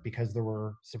sooner because there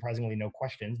were surprisingly no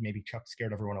questions. Maybe Chuck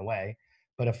scared everyone away.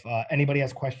 But if anybody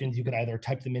has questions, you could either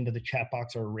type them into the chat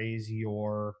box or raise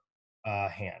your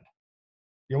hand.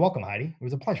 You're welcome, Heidi. It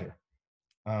was a pleasure.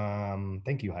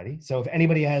 Thank you, Heidi. So if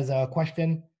anybody has a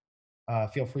question,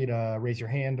 feel free to raise your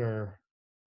hand or...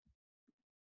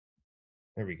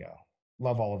 There we go.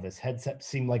 Love all of this. Headsets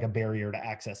seem like a barrier to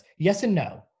access. Yes and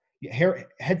no.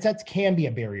 Headsets can be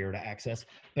a barrier to access,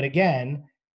 but again,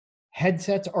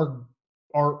 headsets are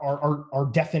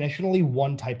definitionally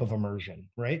one type of immersion,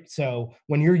 right? So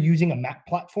when you're using a map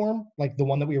platform, like the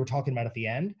one that we were talking about at the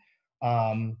end,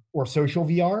 or social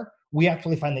VR, we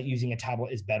actually find that using a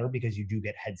tablet is better because you do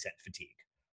get headset fatigue.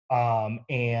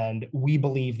 And we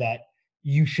believe that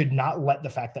you should not let the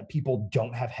fact that people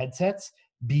don't have headsets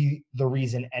be the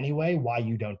reason anyway why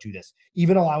you don't do this.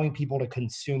 Even allowing people to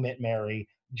consume it, Mary,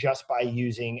 just by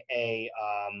using an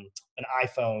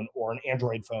iPhone or an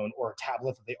Android phone or a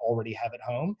tablet that they already have at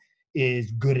home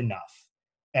is good enough.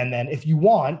 And then if you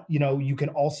want, you can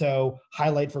also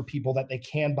highlight for people that they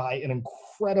can buy an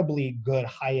incredibly good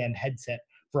high-end headset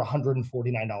for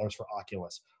 $149 for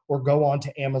Oculus, or go on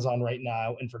to Amazon right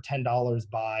now and for $10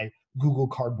 buy Google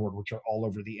Cardboard, which are all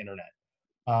over the internet.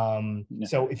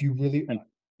 So if you really,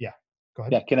 go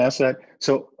ahead. Yeah, can I ask that?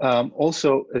 So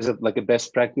also as a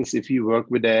best practice, if you work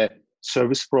with a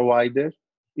service provider,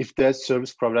 if that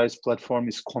service provider's platform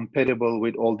is compatible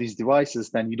with all these devices,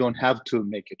 then you don't have to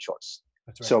make a choice.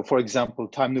 That's right. So for example,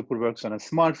 TimeLooper works on a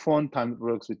smartphone, TimeLooper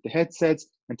works with the headsets,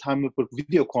 and TimeLooper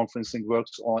video conferencing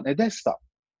works on a desktop.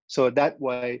 So that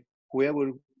way,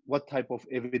 what type of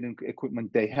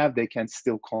equipment they have, they can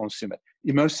still consume it.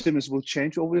 Immersiveness will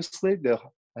change, obviously. The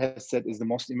headset is the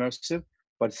most immersive,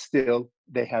 but still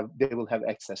they will have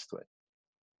access to it.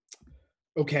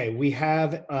 Okay, we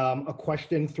have a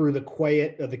question through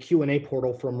the Q&A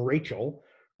portal from Rachel.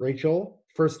 Rachel,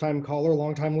 first-time caller,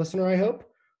 long-time listener, I hope.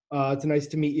 It's nice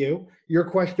to meet you. Your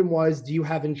question was, do you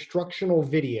have instructional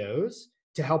videos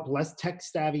to help less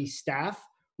tech-savvy staff,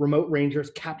 remote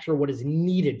rangers capture what is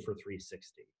needed for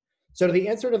 360? So the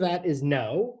answer to that is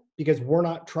no, because we're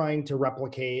not trying to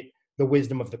replicate the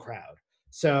wisdom of the crowd.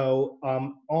 So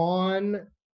on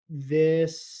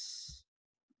this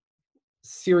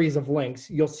series of links,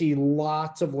 you'll see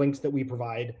lots of links that we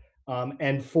provide.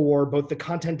 And for both the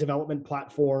content development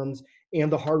platforms and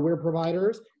the hardware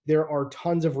providers, there are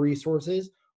tons of resources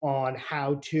on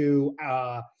how to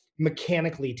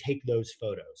mechanically take those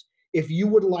photos. If you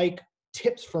would like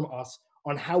tips from us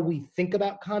on how we think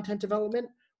about content development,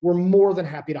 we're more than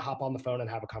happy to hop on the phone and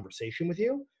have a conversation with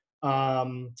you.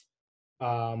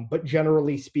 But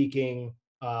generally speaking,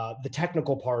 the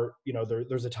technical part,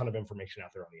 there's a ton of information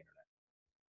out there on the internet.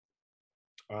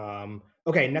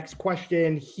 Okay, next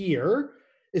question here.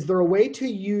 Is there a way to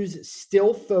use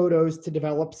still photos to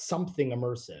develop something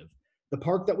immersive? The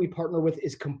park that we partner with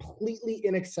is completely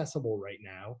inaccessible right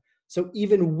now. So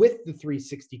even with the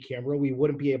 360 camera, we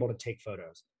wouldn't be able to take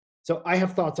photos. So I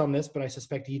have thoughts on this, but I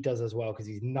suspect Yeet does as well because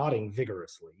he's nodding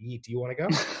vigorously. Yeet, do you want to go?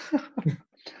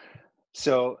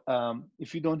 So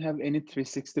if you don't have any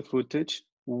 360 footage,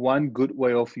 one good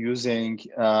way of using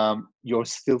your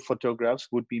still photographs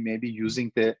would be maybe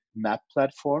using the map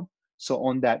platform. So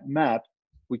on that map,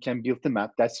 we can build the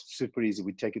map. That's super easy.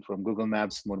 We take it from Google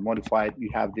Maps, modify it. You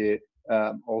have the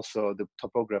also the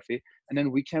topography, and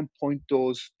then we can point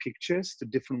those pictures to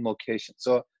different locations.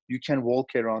 So you can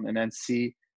walk around and then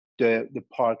see the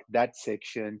park, that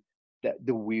section, the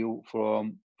view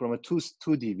from a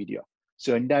 2D video.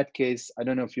 So in that case, I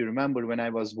don't know if you remember when I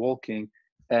was walking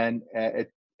and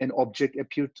an object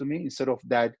appeared to me instead of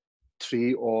that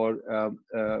tree or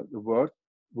the word,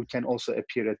 we can also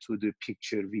appear to the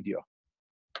picture video.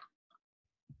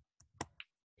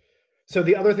 So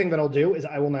the other thing that I'll do is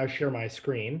I will now share my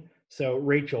screen. So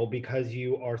Rachel, because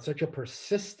you are such a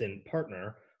persistent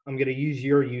partner, I'm going to use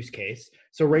your use case.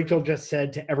 So Rachel just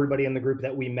said to everybody in the group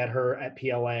that we met her at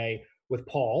PLA with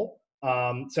Paul.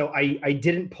 So I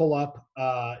didn't pull up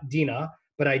Dina,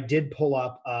 but I did pull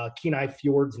up Kenai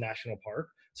Fjords National Park.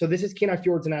 So this is Kenai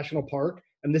Fjords National Park,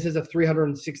 and this is a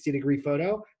 360-degree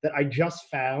photo that I just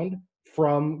found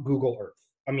from Google Earth.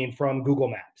 From Google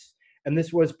Maps. And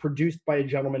this was produced by a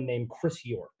gentleman named Chris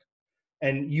York.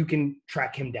 And you can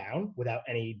track him down without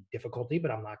any difficulty,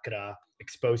 but I'm not gonna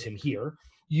expose him here.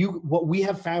 What we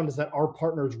have found is that our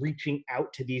partners reaching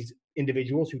out to these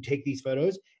individuals who take these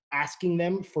photos, asking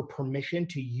them for permission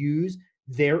to use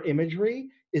their imagery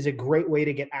is a great way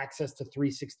to get access to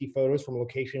 360 photos from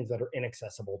locations that are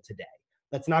inaccessible today.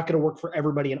 That's not gonna work for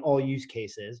everybody in all use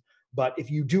cases, but if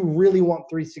you do really want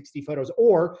 360 photos,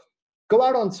 or go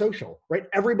out on social, right?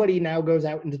 Everybody now goes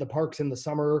out into the parks in the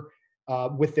summer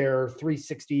with their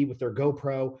 360, with their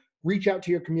GoPro. Reach out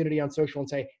to your community on social and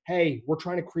say, hey, we're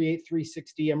trying to create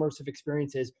 360 immersive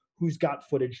experiences. Who's got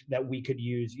footage that we could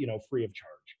use, free of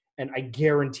charge? And I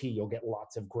guarantee you'll get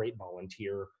lots of great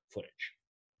volunteer footage.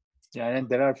 Yeah, and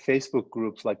there are Facebook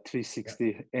groups like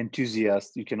 360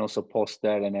 enthusiasts. You can also post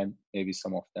there, and then maybe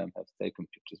some of them have taken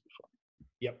pictures before.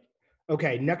 Yep.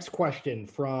 Okay, next question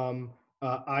from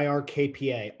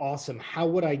IRKPA. Awesome. How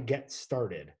would I get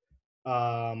started?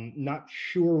 Not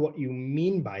sure what you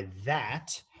mean by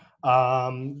that.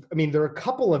 There are a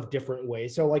couple of different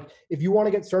ways. So like, if you want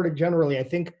to get started generally, I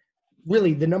think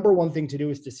really the number one thing to do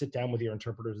is to sit down with your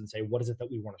interpreters and say, what is it that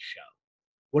we want to show?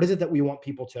 What is it that we want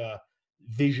people to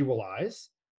visualize?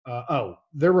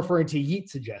 They're referring to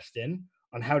Yeet's suggestion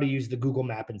on how to use the Google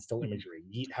map and still imagery.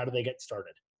 Yeet, how do they get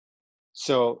started?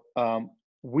 So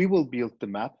we will build the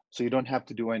map, so you don't have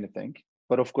to do anything.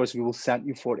 But of course, we will send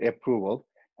you for approval.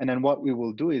 And then what we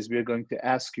will do is we're going to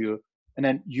ask you, and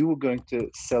then you are going to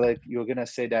select, you're going to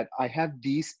say that I have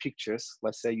these pictures.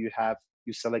 Let's say you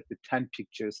selected 10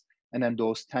 pictures, and then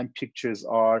those 10 pictures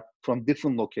are from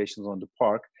different locations on the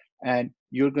park. And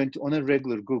you're going to, on a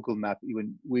regular Google map,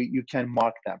 you can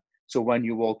mark them. So when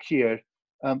you walk here,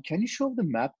 can you show the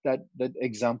map, that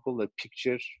example, that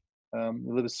picture? A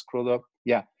little bit scroll up.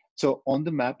 Yeah. So on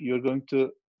the map, you're going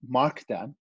to mark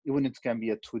them, even if it can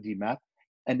be a 2D map.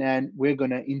 And then we're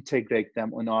going to integrate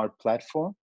them on our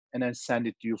platform and then send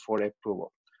it to you for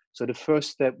approval. So the first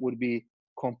step would be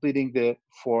completing the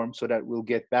form so that we'll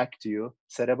get back to you,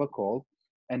 set up a call,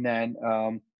 and then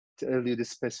tell you the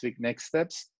specific next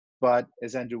steps. But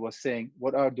as Andrew was saying,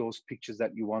 what are those pictures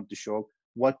that you want to show?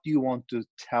 What do you want to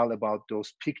tell about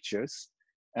those pictures?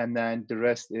 And then the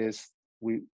rest is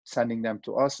we sending them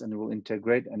to us, and we'll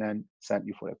integrate and then send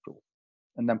you for approval.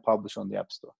 and then publish on the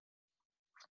App Store.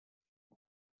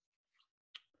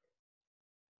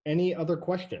 Any other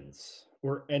questions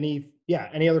or any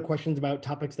other questions about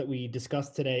topics that we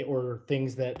discussed today or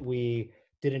things that we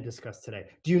didn't discuss today?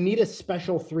 Do you need a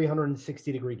special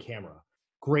 360-degree camera?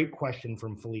 Great question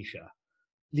from Felicia.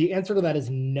 The answer to that is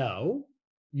no.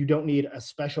 You don't need a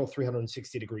special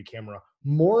 360-degree camera.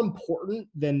 More important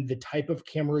than the type of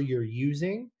camera you're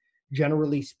using,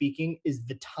 generally speaking, is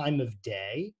the time of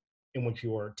day in which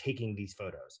you are taking these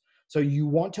photos. So you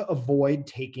want to avoid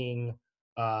taking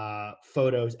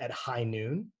photos at high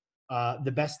noon.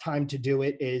 The best time to do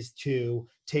it is to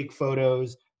take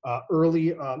photos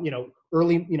early,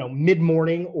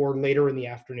 mid-morning or later in the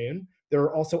afternoon. There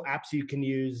are also apps you can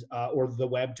use or the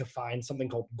web to find something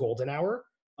called golden hour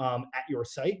at your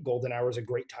site. Golden hour is a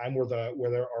great time where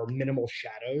there are minimal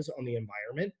shadows on the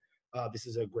environment. This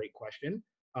is a great question.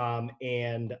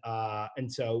 And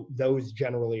so those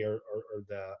generally are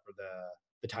the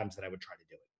times that I would try to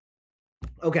do it.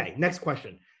 Okay, next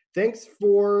question. Thanks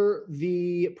for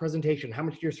the presentation. How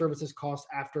much do your services cost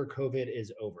after COVID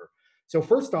is over? So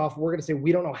first off, we're going to say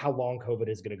we don't know how long COVID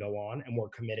is going to go on, and we're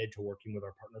committed to working with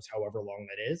our partners however long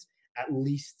that is, at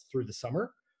least through the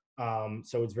summer.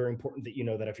 So it's very important that you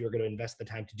know that if you're going to invest the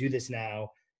time to do this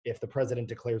now, if the president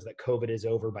declares that COVID is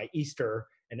over by Easter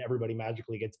and everybody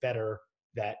magically gets better,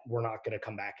 that we're not going to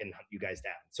come back and hunt you guys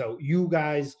down. So you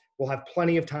guys will have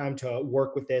plenty of time to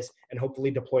work with this and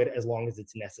hopefully deploy it as long as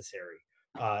it's necessary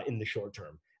in the short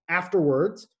term.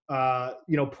 Afterwards,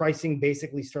 pricing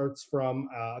basically starts from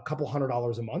a couple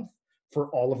 $100s a month for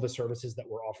all of the services that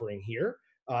we're offering here.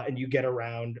 And you get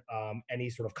around any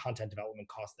sort of content development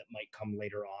cost that might come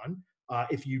later on.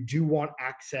 If you do want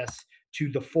access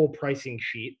to the full pricing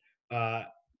sheet,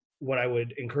 what I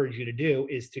would encourage you to do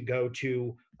is to go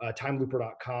to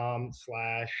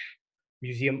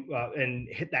timelooper.com/museum and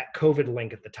hit that COVID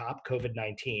link at the top,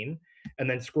 COVID-19, and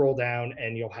then scroll down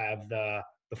and you'll have the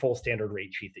full standard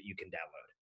rate sheet that you can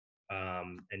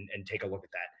download and take a look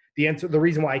at that. The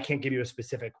reason why I can't give you a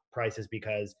specific price is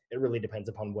because it really depends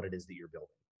upon what it is that you're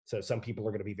building. So some people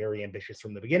are going to be very ambitious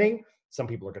from the beginning. Some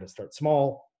people are going to start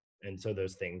small. And so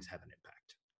those things have an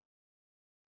impact.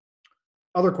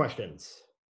 Other questions?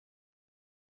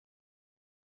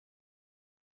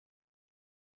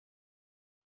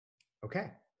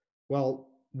 Okay. Well,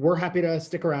 we're happy to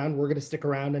stick around. We're going to stick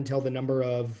around until the number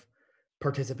of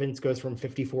participants goes from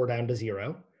 54 down to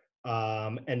 0.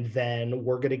 And then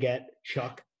we're going to get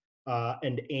Chuck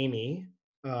and Amy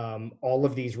all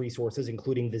of these resources,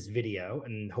 including this video,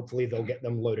 and hopefully they'll get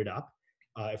them loaded up.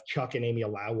 If Chuck and Amy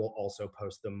allow, we'll also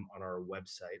post them on our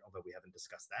website, although we haven't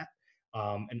discussed that.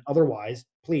 And otherwise,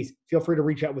 please feel free to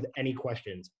reach out with any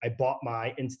questions. I bought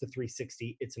my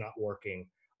Insta360. It's not working.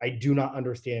 I do not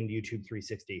understand YouTube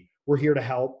 360. We're here to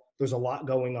help. There's a lot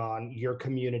going on. Your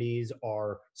communities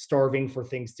are starving for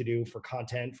things to do, for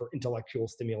content, for intellectual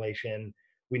stimulation.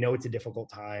 We know it's a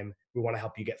difficult time. We want to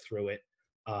help you get through it.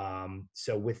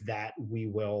 So with that, we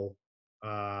will,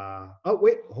 oh,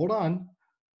 wait, hold on.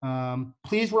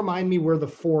 Please remind me where the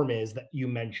form is that you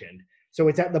mentioned. So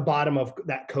it's at the bottom of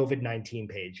that COVID-19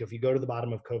 page. So if you go to the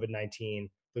bottom of COVID-19,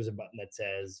 there's a button that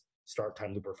says Start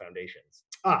TimeLooper Foundations.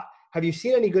 Have you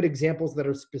seen any good examples that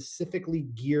are specifically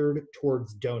geared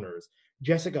towards donors?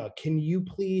 Jessica, can you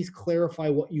please clarify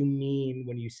what you mean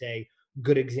when you say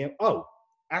good example? Oh,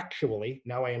 actually,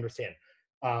 now I understand.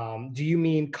 Do you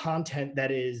mean content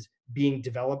that is being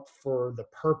developed for the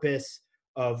purpose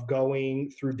of going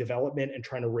through development and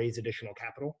trying to raise additional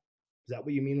capital? Is that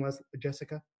what you mean,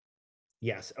 Jessica?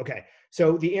 Yes. Okay.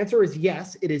 So the answer is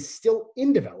yes, it is still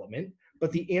in development,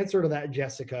 but the answer to that,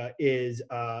 Jessica, is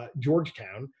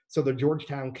Georgetown. So the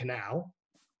Georgetown Canal,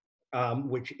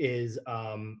 which is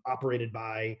operated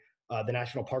by the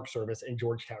National Park Service, and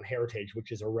Georgetown Heritage,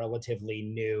 which is a relatively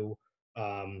new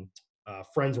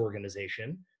Friends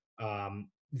organization.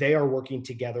 They are working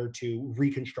together to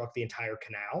reconstruct the entire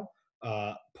canal,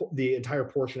 the entire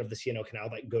portion of the C&O Canal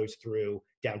that goes through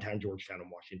downtown Georgetown in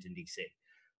Washington, D.C.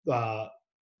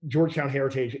 Georgetown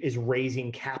Heritage is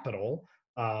raising capital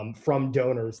from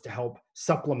donors to help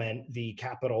supplement the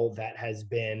capital that has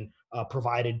been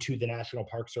provided to the National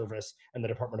Park Service and the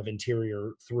Department of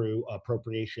Interior through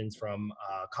appropriations from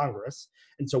Congress.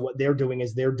 And so what they're doing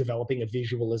is they're developing a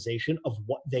visualization of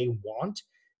what they want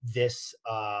this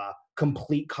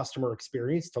complete customer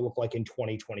experience to look like in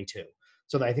 2022.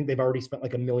 So I think they've already spent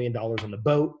like $1 million on the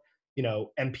boat. You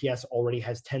know, MPS already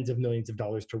has tens of millions of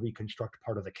dollars to reconstruct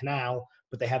part of the canal,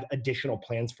 but they have additional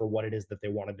plans for what it is that they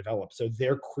want to develop. So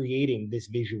they're creating this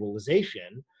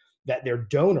visualization that their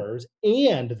donors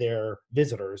and their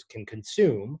visitors can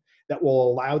consume. that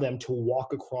will allow them to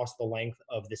walk across the length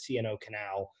of the C&O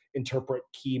Canal, interpret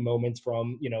key moments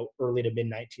from, early to mid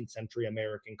 19th century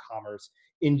American commerce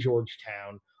in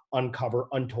Georgetown, uncover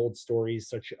untold stories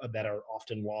such that are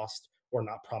often lost or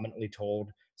not prominently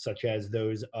told, such as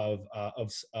those of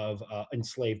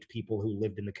enslaved people who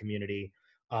lived in the community.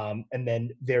 And then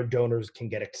their donors can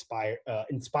get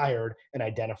inspired and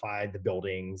identify the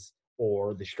buildings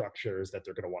or the structures that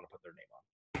they're going to want to put their name on.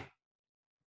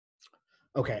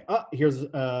 Okay, here's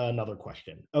another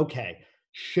question. Okay,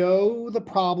 show the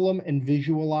problem and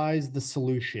visualize the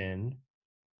solution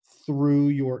through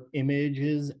your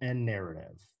images and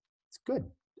narrative. It's good,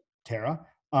 Tara.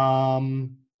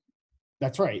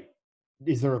 That's right.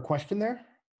 Is there a question there?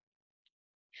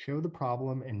 Show the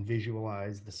problem and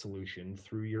visualize the solution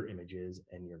through your images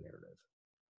and your narrative.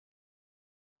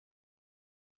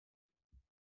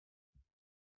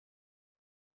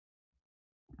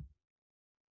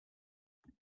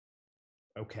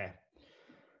 Okay.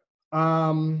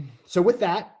 So with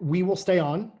that, we will stay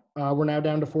on. We're now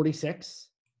down to 46.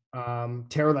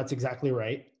 Tara, that's exactly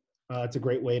right. It's a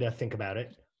great way to think about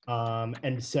it.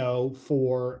 And so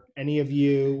for any of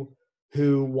you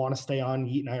who want to stay on,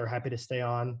 Yeet and I are happy to stay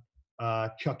on.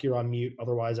 Chuck, you're on mute.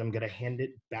 Otherwise, I'm going to hand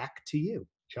it back to you.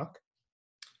 Chuck?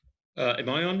 Am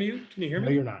I on mute? Can you hear me?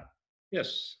 No, you're not.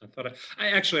 Yes, I thought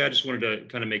I just wanted to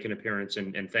kind of make an appearance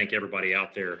and thank everybody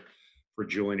out there for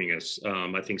joining us.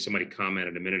 I think somebody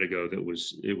commented a minute ago that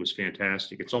it was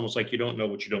fantastic. It's almost like you don't know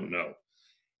what you don't know.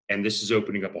 And this is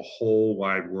opening up a whole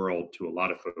wide world to a lot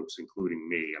of folks, including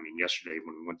me. I mean, yesterday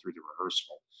when we went through the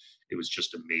rehearsal, it was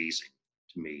just amazing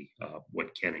to me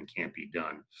what can and can't be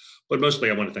done. But mostly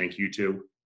I want to thank you two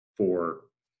for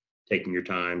taking your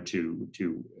time to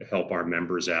help our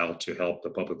members out, to help the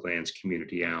public lands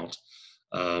community out.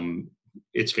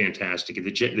 It's fantastic.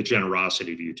 The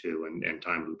generosity of you two and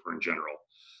TimeLooper in general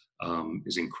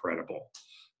is incredible.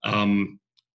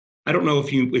 I don't know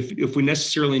if we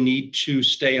necessarily need to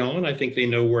stay on. I think they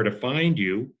know where to find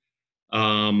you.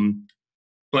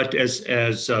 But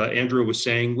as Andrew was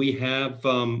saying, we have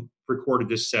recorded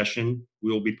this session.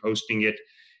 We'll be posting it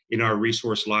in our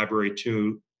resource library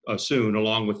soon,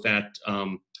 along with that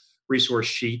resource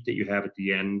sheet that you have at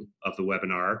the end of the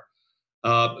webinar.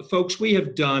 Folks, we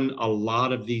have done a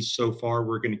lot of these so far.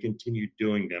 We're going to continue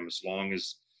doing them as long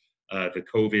as the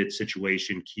COVID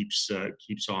situation keeps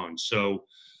on. So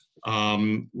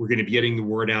we're going to be getting the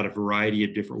word out a variety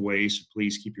of different ways. So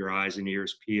please keep your eyes and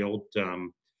ears peeled.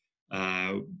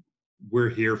 We're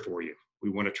here for you. We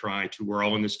want to try to, we're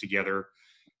all in this together,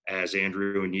 as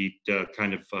Andrew and Yeet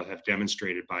kind of have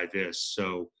demonstrated by this.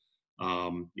 So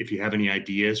if you have any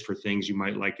ideas for things you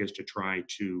might like us to try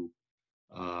to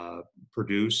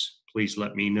produce, please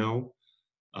let me know.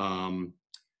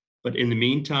 But in the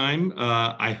meantime,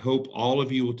 I hope all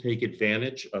of you will take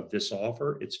advantage of this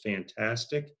offer. It's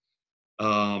fantastic.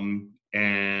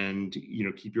 And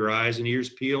keep your eyes and ears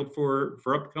peeled for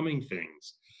upcoming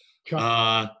things.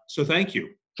 Chuck, so thank you.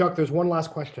 Chuck, there's one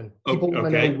last question. People want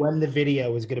to know when the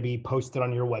video is going to be posted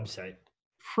on your website.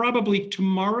 Probably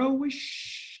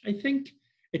tomorrow-ish, I think.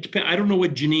 It depends. I don't know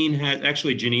what Janine has.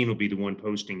 Actually, Janine will be the one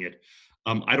posting it.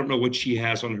 I don't know what she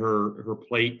has on her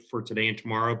plate for today and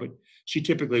tomorrow, but she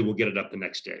typically will get it up the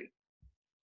next day.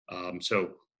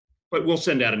 But we'll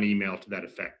send out an email to that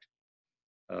effect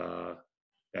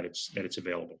that it's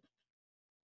available.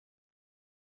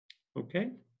 Okay.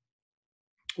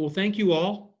 Well, thank you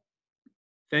all.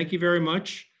 Thank you very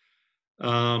much.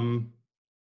 Andrew,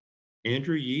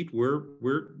 Yeet,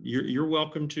 you're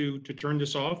welcome to turn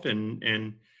this off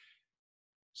and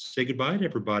say goodbye to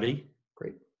everybody.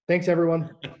 Great. Thanks,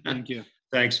 everyone. Thank you.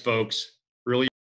 Thanks, folks.